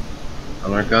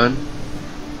on our gun?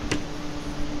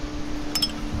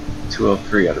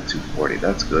 203 out of 240,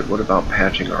 that's good. What about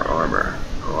patching our armor?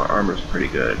 Oh, our armor's pretty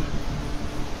good.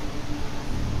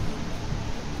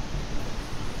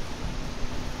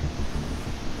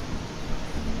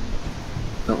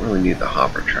 Don't really need the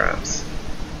hopper traps.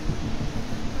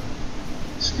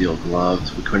 Steel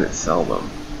gloves, we couldn't sell them.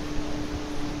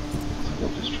 So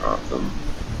we'll just drop them.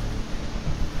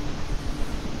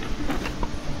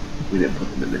 We didn't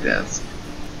put them in the desk.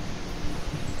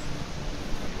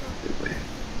 Did we?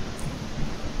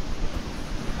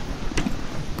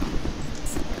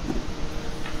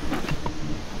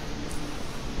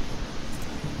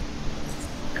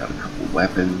 Got a couple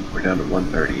weapons. We're down to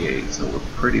 138, so we're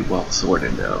pretty well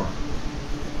sorted now.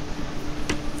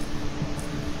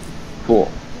 Cool.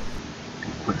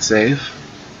 Quick save.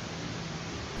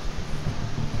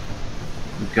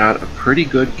 We've got a pretty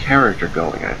good character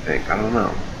going, I think. I don't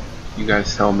know. You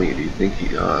guys tell me. Do you think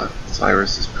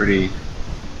Cyrus is pretty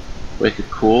wicked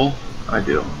cool? I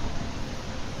do.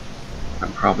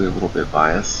 I'm probably a little bit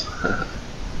biased.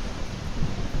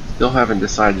 Still haven't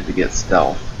decided to get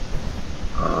stealth.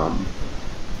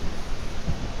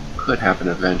 Could happen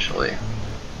eventually.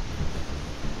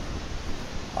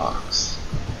 Box.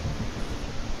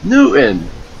 Newton!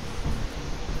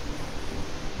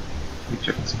 Let me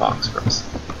check this box first.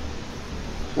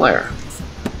 Flare.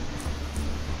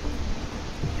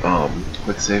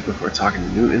 Quick save before talking to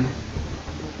Newton.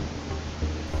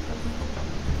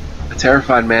 A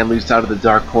terrified man leaps out of the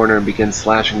dark corner and begins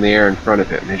slashing the air in front of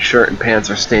him. His shirt and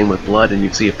pants are stained with blood, and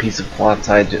you see a piece of cloth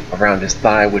tied around his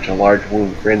thigh, which a large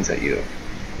wound grins at you.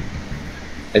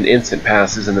 An instant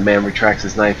passes, and the man retracts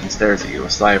his knife and stares at you. A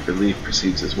sigh of relief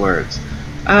precedes his words.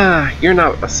 Ah, you're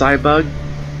not a cybug.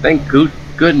 Thank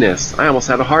goodness. I almost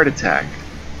had a heart attack.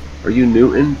 Are you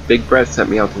Newton? Big Brett sent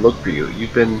me out to look for you.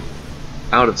 You've been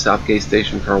out of Southgate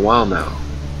Station for a while now.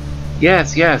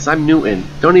 Yes, I'm Newton.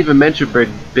 Don't even mention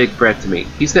Big Brett to me.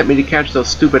 He sent me to catch those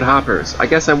stupid hoppers. I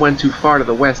guess I went too far to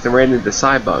the west and ran into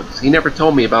cybugs. He never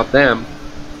told me about them.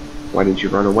 Why didn't you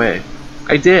run away?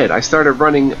 I did. I started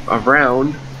running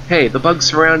around. Hey, the bugs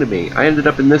surrounded me. I ended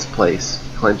up in this place.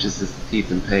 He clenches his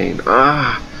teeth in pain.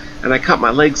 Ah, and I cut my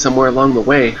leg somewhere along the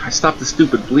way. I stopped the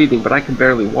stupid bleeding, but I can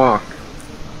barely walk.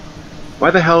 Why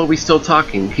the hell are we still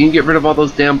talking? Can you get rid of all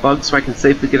those damn bugs so I can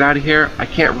safely get out of here? I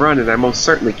can't run, and I most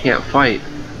certainly can't fight.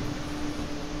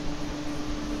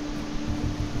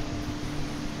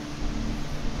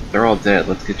 They're all dead.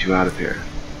 Let's get you out of here.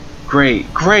 Great!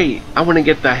 I want to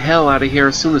get the hell out of here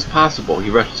as soon as possible.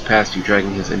 He rushes past you,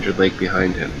 dragging his injured leg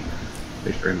behind him.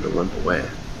 Wait for him to limp away.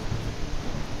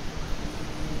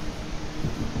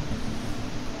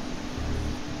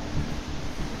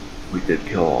 We did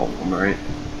kill all of them, right?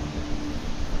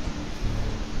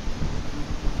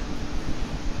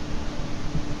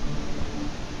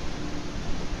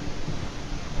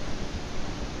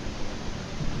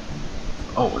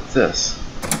 Oh, what's this?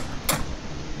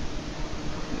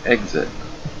 An exit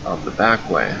on the back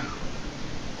way.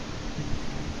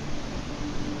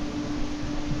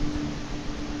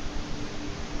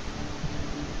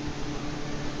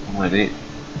 Well, I didn't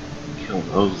kill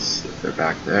those if they're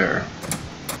back there.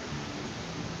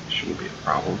 Shouldn't be a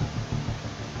problem.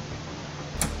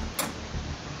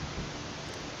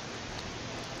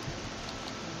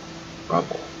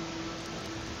 Rubble.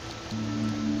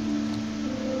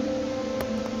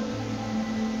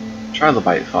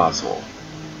 Trilobite fossil.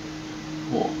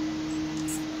 Cool.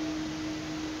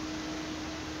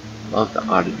 Love the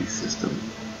oddity system.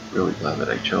 Really glad that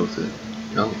I chose it.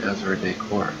 Young Ezra Day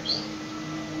corpse.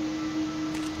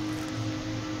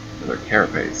 Another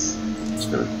carapace. It's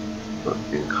gonna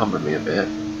encumber me a bit.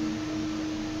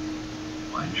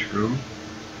 Wine shroom.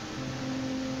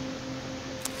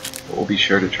 But we'll be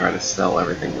sure to try to sell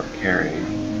everything we're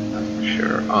carrying. That's for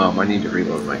sure. I need to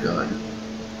reload my gun.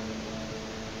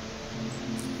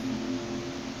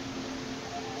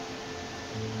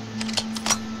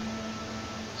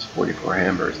 It's 44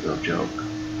 hammers, no joke.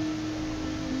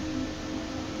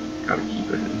 Gotta keep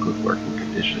it in good working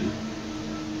condition.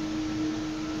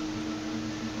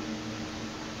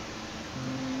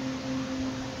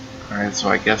 Alright, so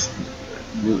I guess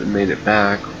Newton made it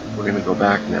back. We're gonna go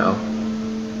back now.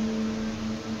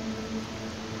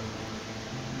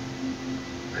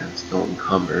 And still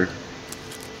encumbered.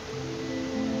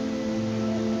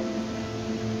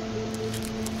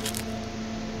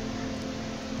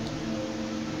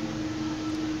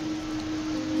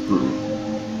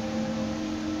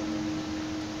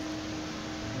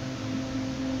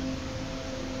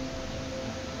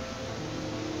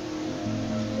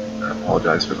 I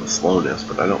apologize for the slowness,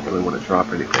 but I don't really want to drop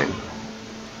anything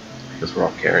because we're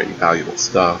all carrying valuable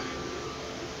stuff,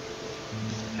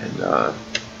 and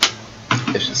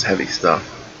it's just heavy stuff.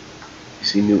 You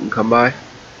see Newton come by?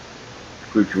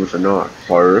 Greet you with a knock.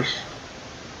 Cyrus.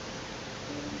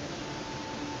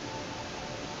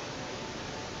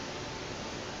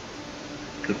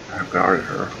 I've guarded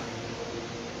her.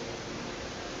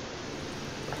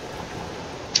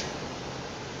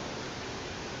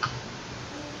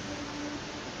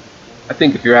 I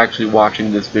think if you're actually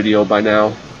watching this video by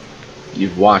now,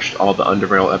 you've watched all the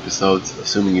Underrail episodes,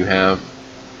 assuming you have.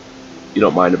 You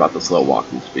don't mind about the slow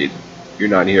walking speed. You're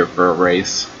not here for a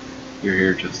race. You're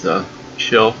here just to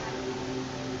chill,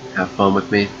 have fun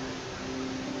with me.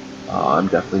 I'm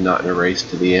definitely not in a race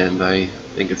to the end. I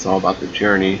think it's all about the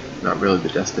journey, not really the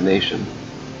destination.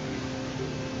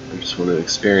 I just want to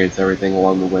experience everything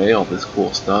along the way, all this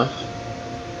cool stuff.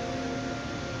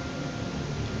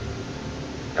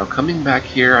 Now coming back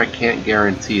here, I can't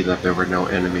guarantee that there were no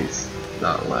enemies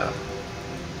not left.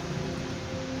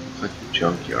 Looks like the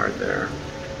junkyard there.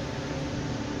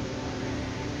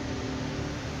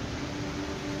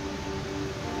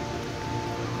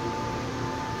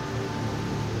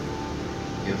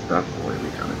 Guess that's the way we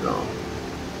gotta go.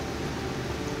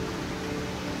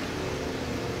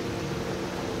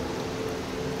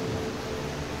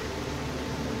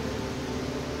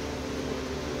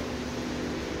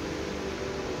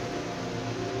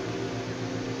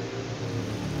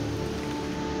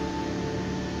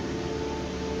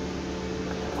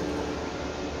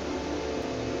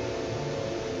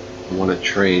 I want to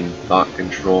train thought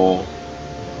control,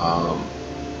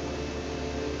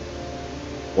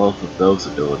 both of those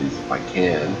abilities if I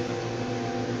can.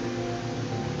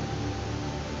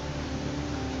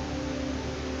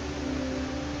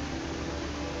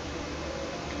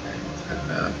 Okay, let's head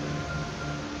back.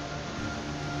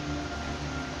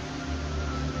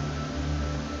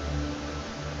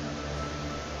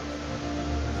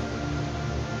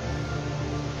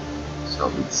 Sell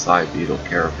these side beetle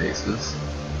carapaces.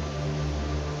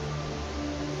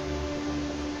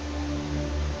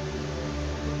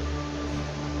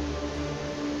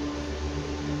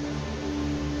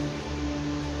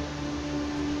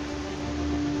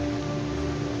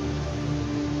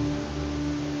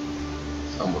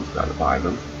 Someone's got to buy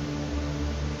them.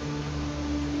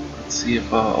 Let's see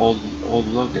if old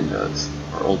Logan does,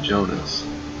 or old Jonas.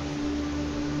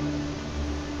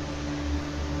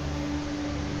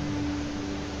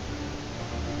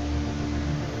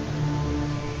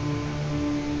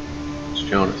 What's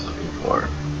Jonas looking for?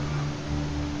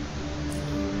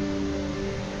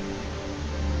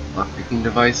 Lockpicking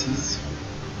devices.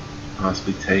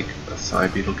 Possibly take a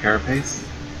side beetle carapace.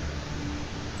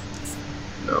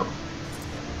 No.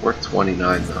 We're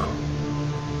 29 though.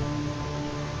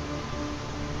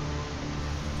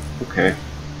 Okay.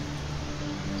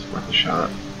 It's worth a shot.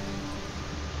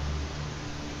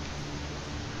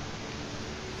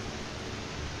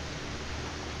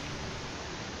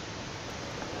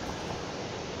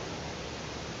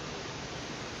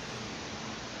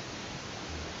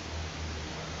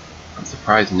 I'm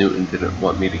surprised Newton didn't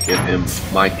want me to give him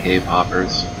my cave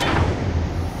hoppers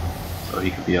so he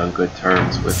could be on good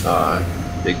terms with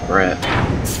Big Brett.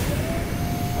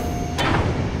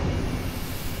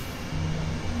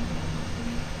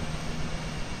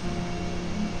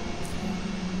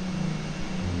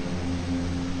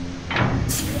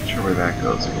 Not sure where that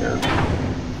goes again.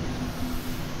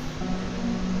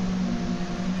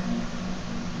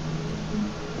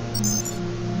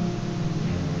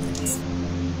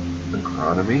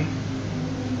 Economy.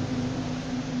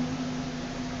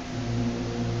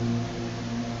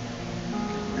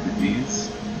 These.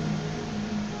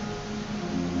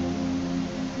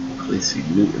 Hopefully see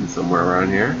Newton somewhere around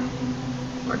here.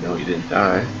 I know he didn't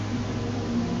die.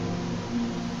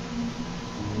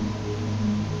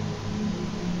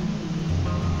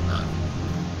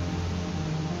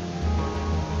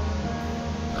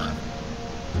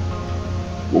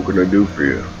 What can I do for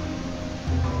you?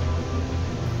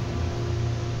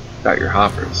 Got your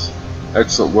hoppers.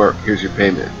 Excellent work. Here's your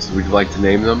payment. So would you like to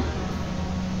name them?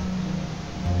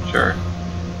 Sure.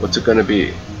 What's it gonna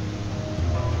be?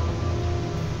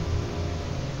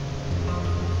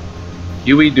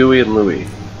 Huey, Dewey, and Louie.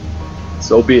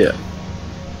 So be it.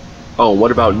 Oh,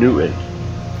 what about Newton?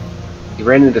 He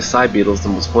ran into side beetles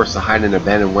and was forced to hide in an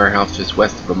abandoned warehouse just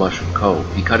west of a mushroom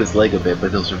cove. He cut his leg a bit,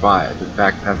 but he'll survive. In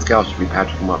fact, Pascal should be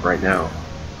patching him up right now.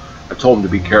 I told him to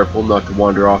be careful, not to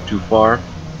wander off too far.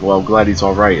 Well, I'm glad he's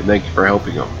alright, and thank you for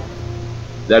helping him.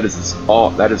 That is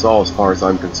all as far as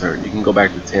I'm concerned. You can go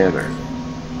back to Tanner.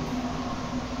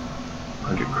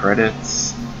 100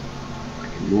 credits. I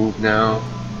can move now.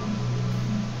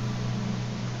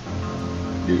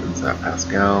 Newton's at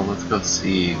Pascal. Let's go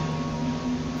see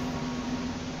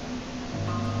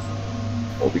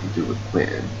what we can do with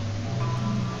Clinton.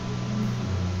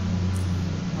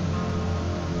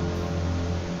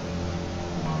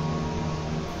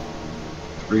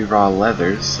 Three raw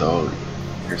leathers, so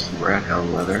here's some rat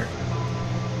hound leather.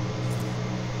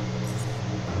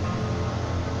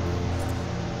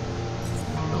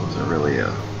 Those are really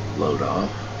a load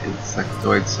off.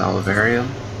 Insectoid salivarium.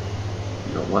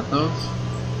 You don't want those?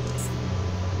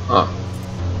 Huh.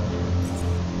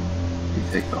 You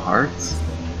take the hearts?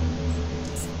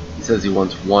 He says he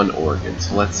wants one organ,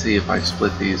 so let's see if I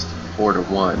split these 4 to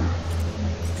 1,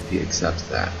 if he accepts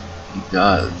that. He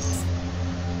does.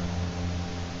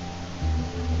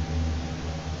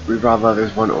 3 raw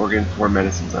leathers, 1 organ, 4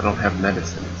 medicines. I don't have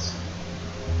medicines,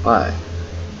 but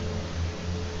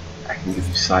I can give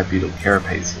you side beetle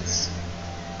carapaces.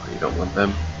 Oh, you don't want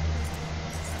them?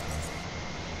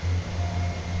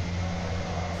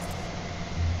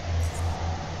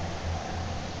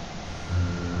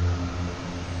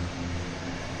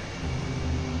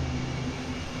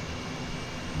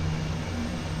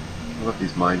 I love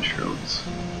these mind shrooms.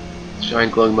 This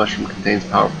giant glowing mushroom contains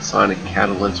powerful psionic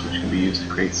catalysts which can be used to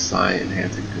create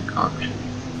psi-enhancing concoctions.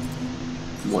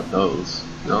 You want those?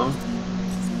 No?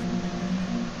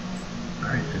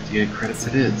 Alright, 58 credits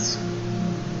it is.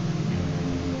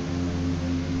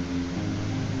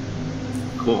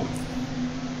 Cool.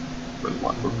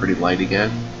 We're pretty light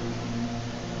again.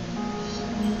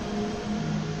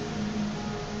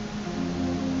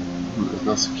 There's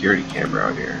no security camera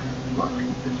out here. Locked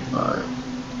in 55.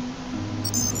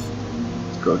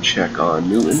 Let's go check on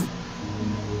Newton.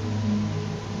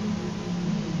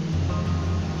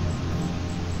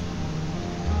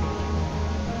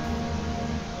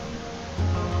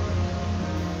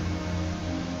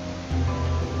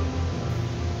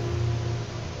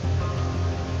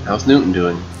 How's Newton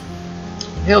doing?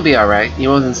 He'll be alright. He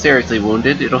wasn't seriously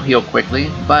wounded. It'll heal quickly,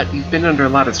 but he's been under a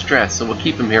lot of stress, so we'll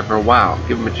keep him here for a while.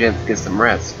 Give him a chance to get some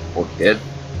rest. Poor kid.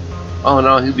 All in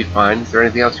all, he'll be fine. Is there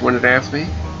anything else you wanted to ask me?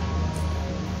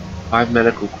 5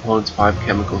 medical clones, 5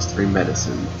 chemicals, 3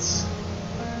 medicines.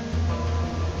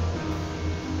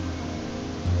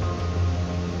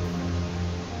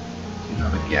 Do you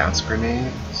have a gas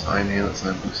grenade? Sign inhaler,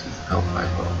 sign boosters, health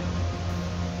hypo.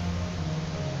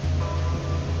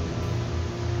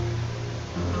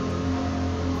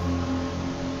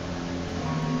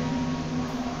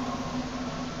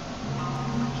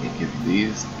 Can't give you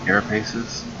these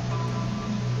carapaces.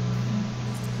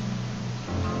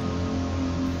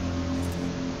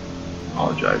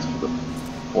 Apologize for the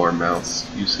poor mouse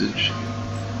usage.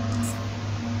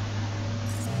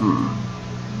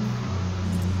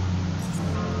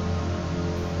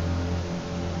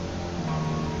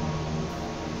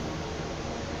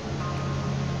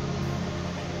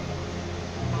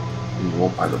 You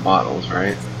won't buy the bottles,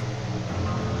 right?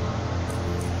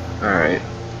 Alright.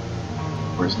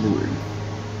 Where's Newton?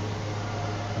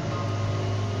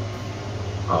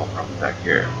 Oh, probably back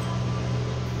here.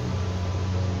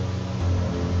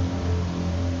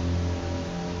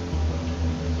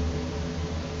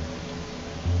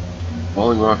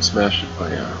 Falling rock smashed. Oh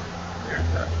yeah, there's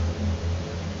that.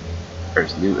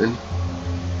 There's Newton.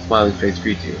 Smiling face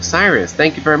greets you. Cyrus,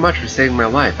 thank you very much for saving my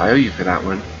life. I owe you for that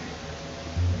one.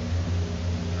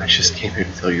 I just came here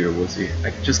to tell you you're a wussy.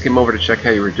 I just came over to check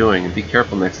how you were doing, and be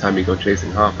careful next time you go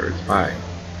chasing hoppers. Bye.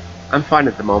 I'm fine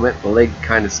at the moment. The leg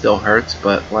kinda still hurts,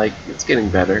 but like, it's getting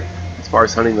better. As far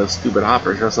as hunting those stupid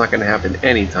hoppers, that's not gonna happen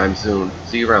anytime soon.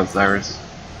 See you around, Cyrus.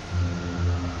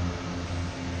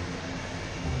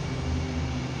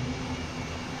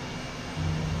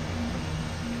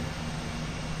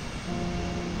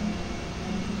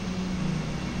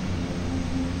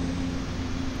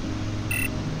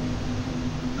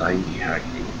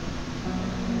 Hacking.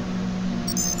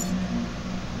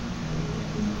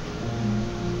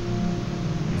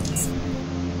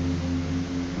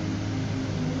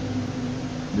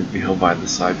 Maybe he'll buy the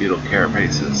side beetle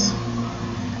carapaces.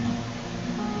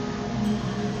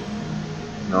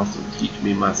 And also teach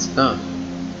me my stuff.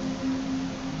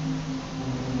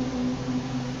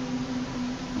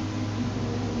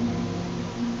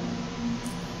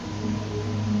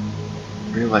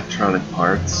 Free electronic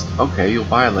parts. Okay, you'll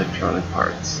buy electronic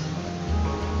parts.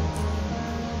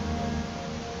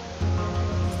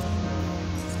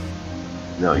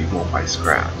 No, you won't buy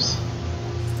scraps.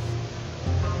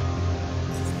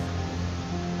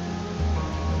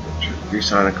 3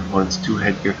 sonic components, 2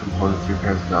 headgear components, 3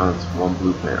 pairs of guns, 1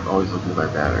 blueprint. Always looking to buy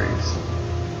batteries.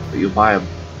 But you'll buy a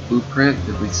blueprint?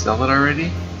 Did we sell it already?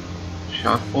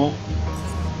 Shock bolt?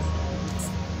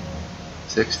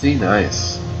 60?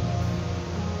 Nice.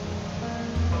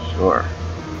 Sure.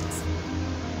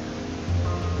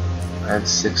 I have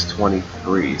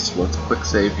 623, so let's quick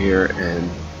save here and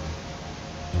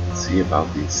see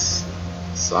about these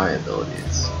psi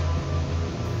abilities.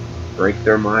 Break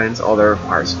their minds? Oh, that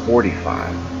requires 45.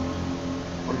 I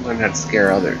want to learn how to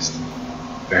scare others.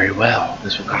 Very well.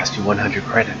 This will cost you 100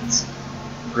 credits.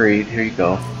 Agreed. Here you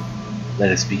go.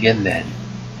 Let us begin then.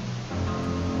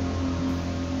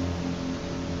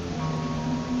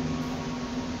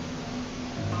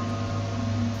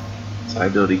 Psi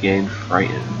ability gained.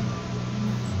 Frighten.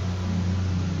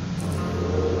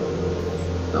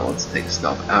 Now let's take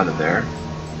stuff out of there.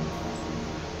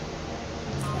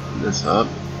 Open this up.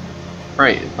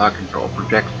 Right, thought control.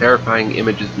 Project terrifying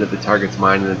images into the target's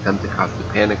mind and attempt to cause the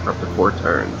panic for up to 4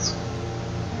 turns.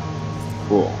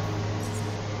 Cool.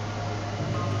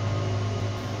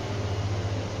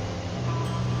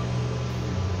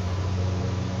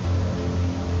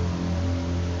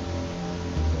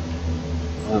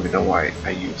 I don't even know why I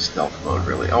use stealth mode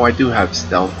really. Oh, I do have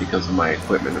stealth because of my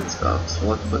equipment and stuff, so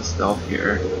let's put stealth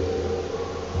here.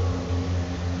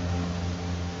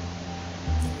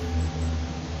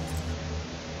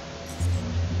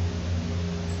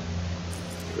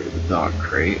 Dog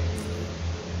crate.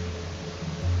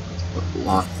 Let's put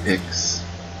lockpicks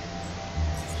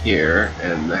here,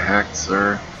 and the hacks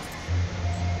are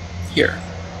here.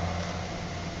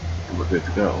 And we're good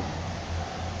to go.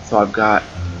 So I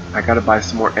gotta buy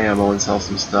some more ammo and sell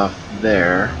some stuff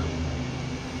there.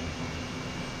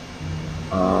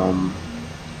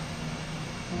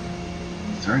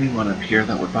 Is there anyone up here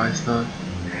that would buy stuff?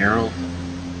 Harold?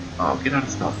 Oh, get out of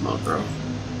stealth mode, bro.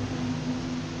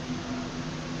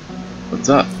 What's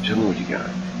up? Show me what you got.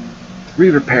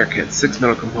 3 repair kits, 6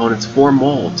 metal components, 4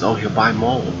 molds. Oh, he'll buy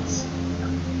molds.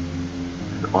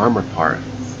 And armor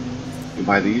parts. You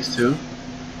buy these too?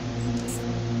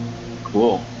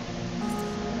 Cool.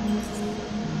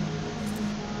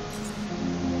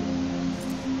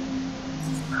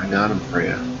 I got them for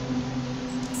you.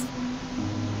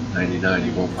 99,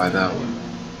 you won't buy that one.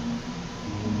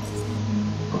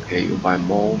 Okay, you'll buy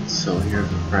molds, so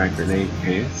here's a frag grenade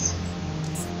case.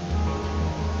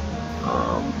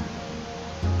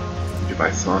 Did you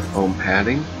buy soft foam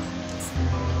padding?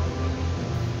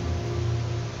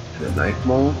 And a knife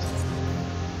mold?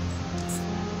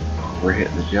 We're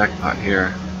hitting the jackpot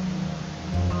here.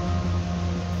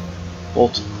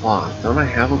 Bolted cloth. Don't I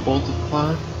have a bolted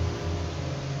cloth?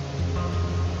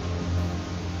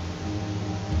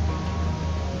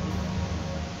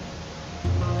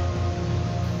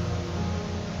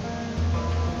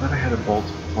 I thought I had a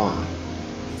bolted cloth.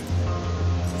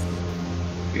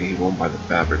 Okay, he won't buy the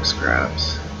fabric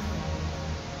scraps.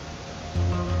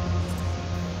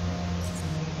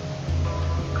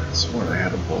 I swore I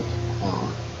had a bolted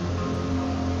cloth.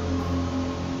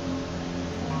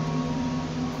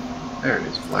 There it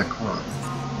is, black cloth.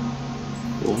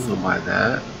 Cool, we'll buy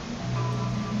that.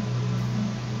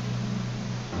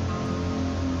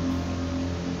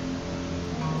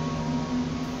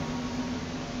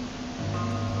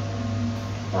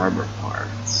 Armor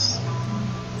parts.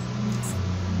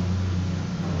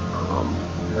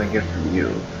 What did I get from you?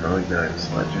 Throwing knives,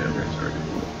 sledgehammers, or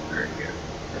very good.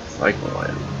 Recycle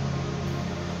item.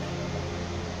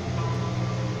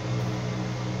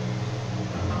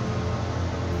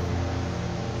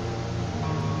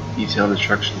 Detailed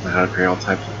instructions on how to create all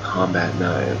types of combat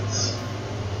knives.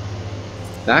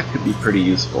 That could be pretty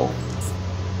useful.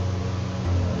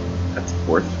 That's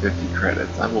worth 50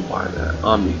 credits. I will buy that.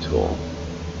 Omni tool.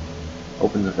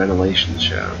 Open the ventilation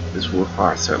shaft. This will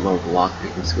require a certain level of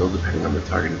lockpicking skill depending on the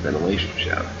targeted ventilation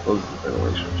shaft. Close the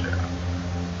ventilation shaft.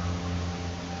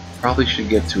 Probably should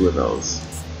get 2 of those.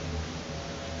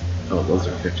 Oh, those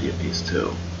are 50 apiece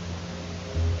too.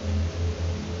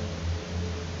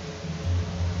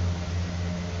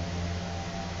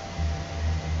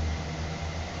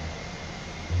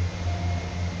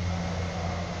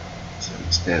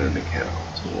 Some standard mechanical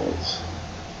tools.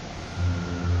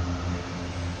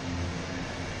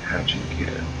 Hatching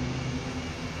kit.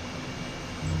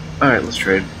 Alright, let's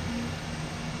trade.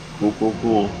 Cool, cool,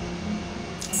 cool.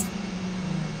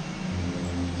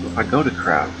 So if I go to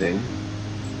crafting,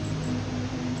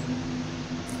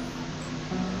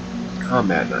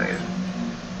 combat knife,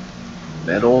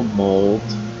 metal, mold,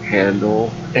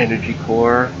 handle, energy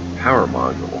core, power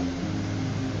module.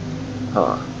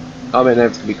 Huh. Combat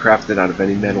knives can be crafted out of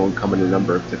any metal and come in a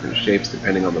number of different shapes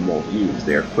depending on the mold used.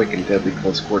 They are quick and deadly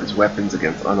close quarters weapons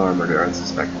against unarmored or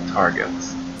unsuspecting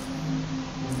targets.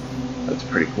 That's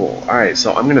pretty cool. Alright,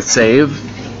 so I'm going to save,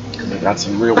 because I've got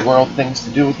some real world things to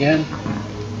do again.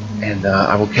 And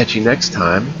I will catch you next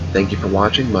time. Thank you for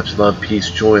watching. Much love, peace,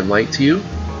 joy, and light to you.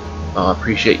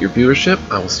 Appreciate your viewership.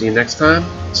 I will see you next time.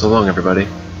 So long, everybody.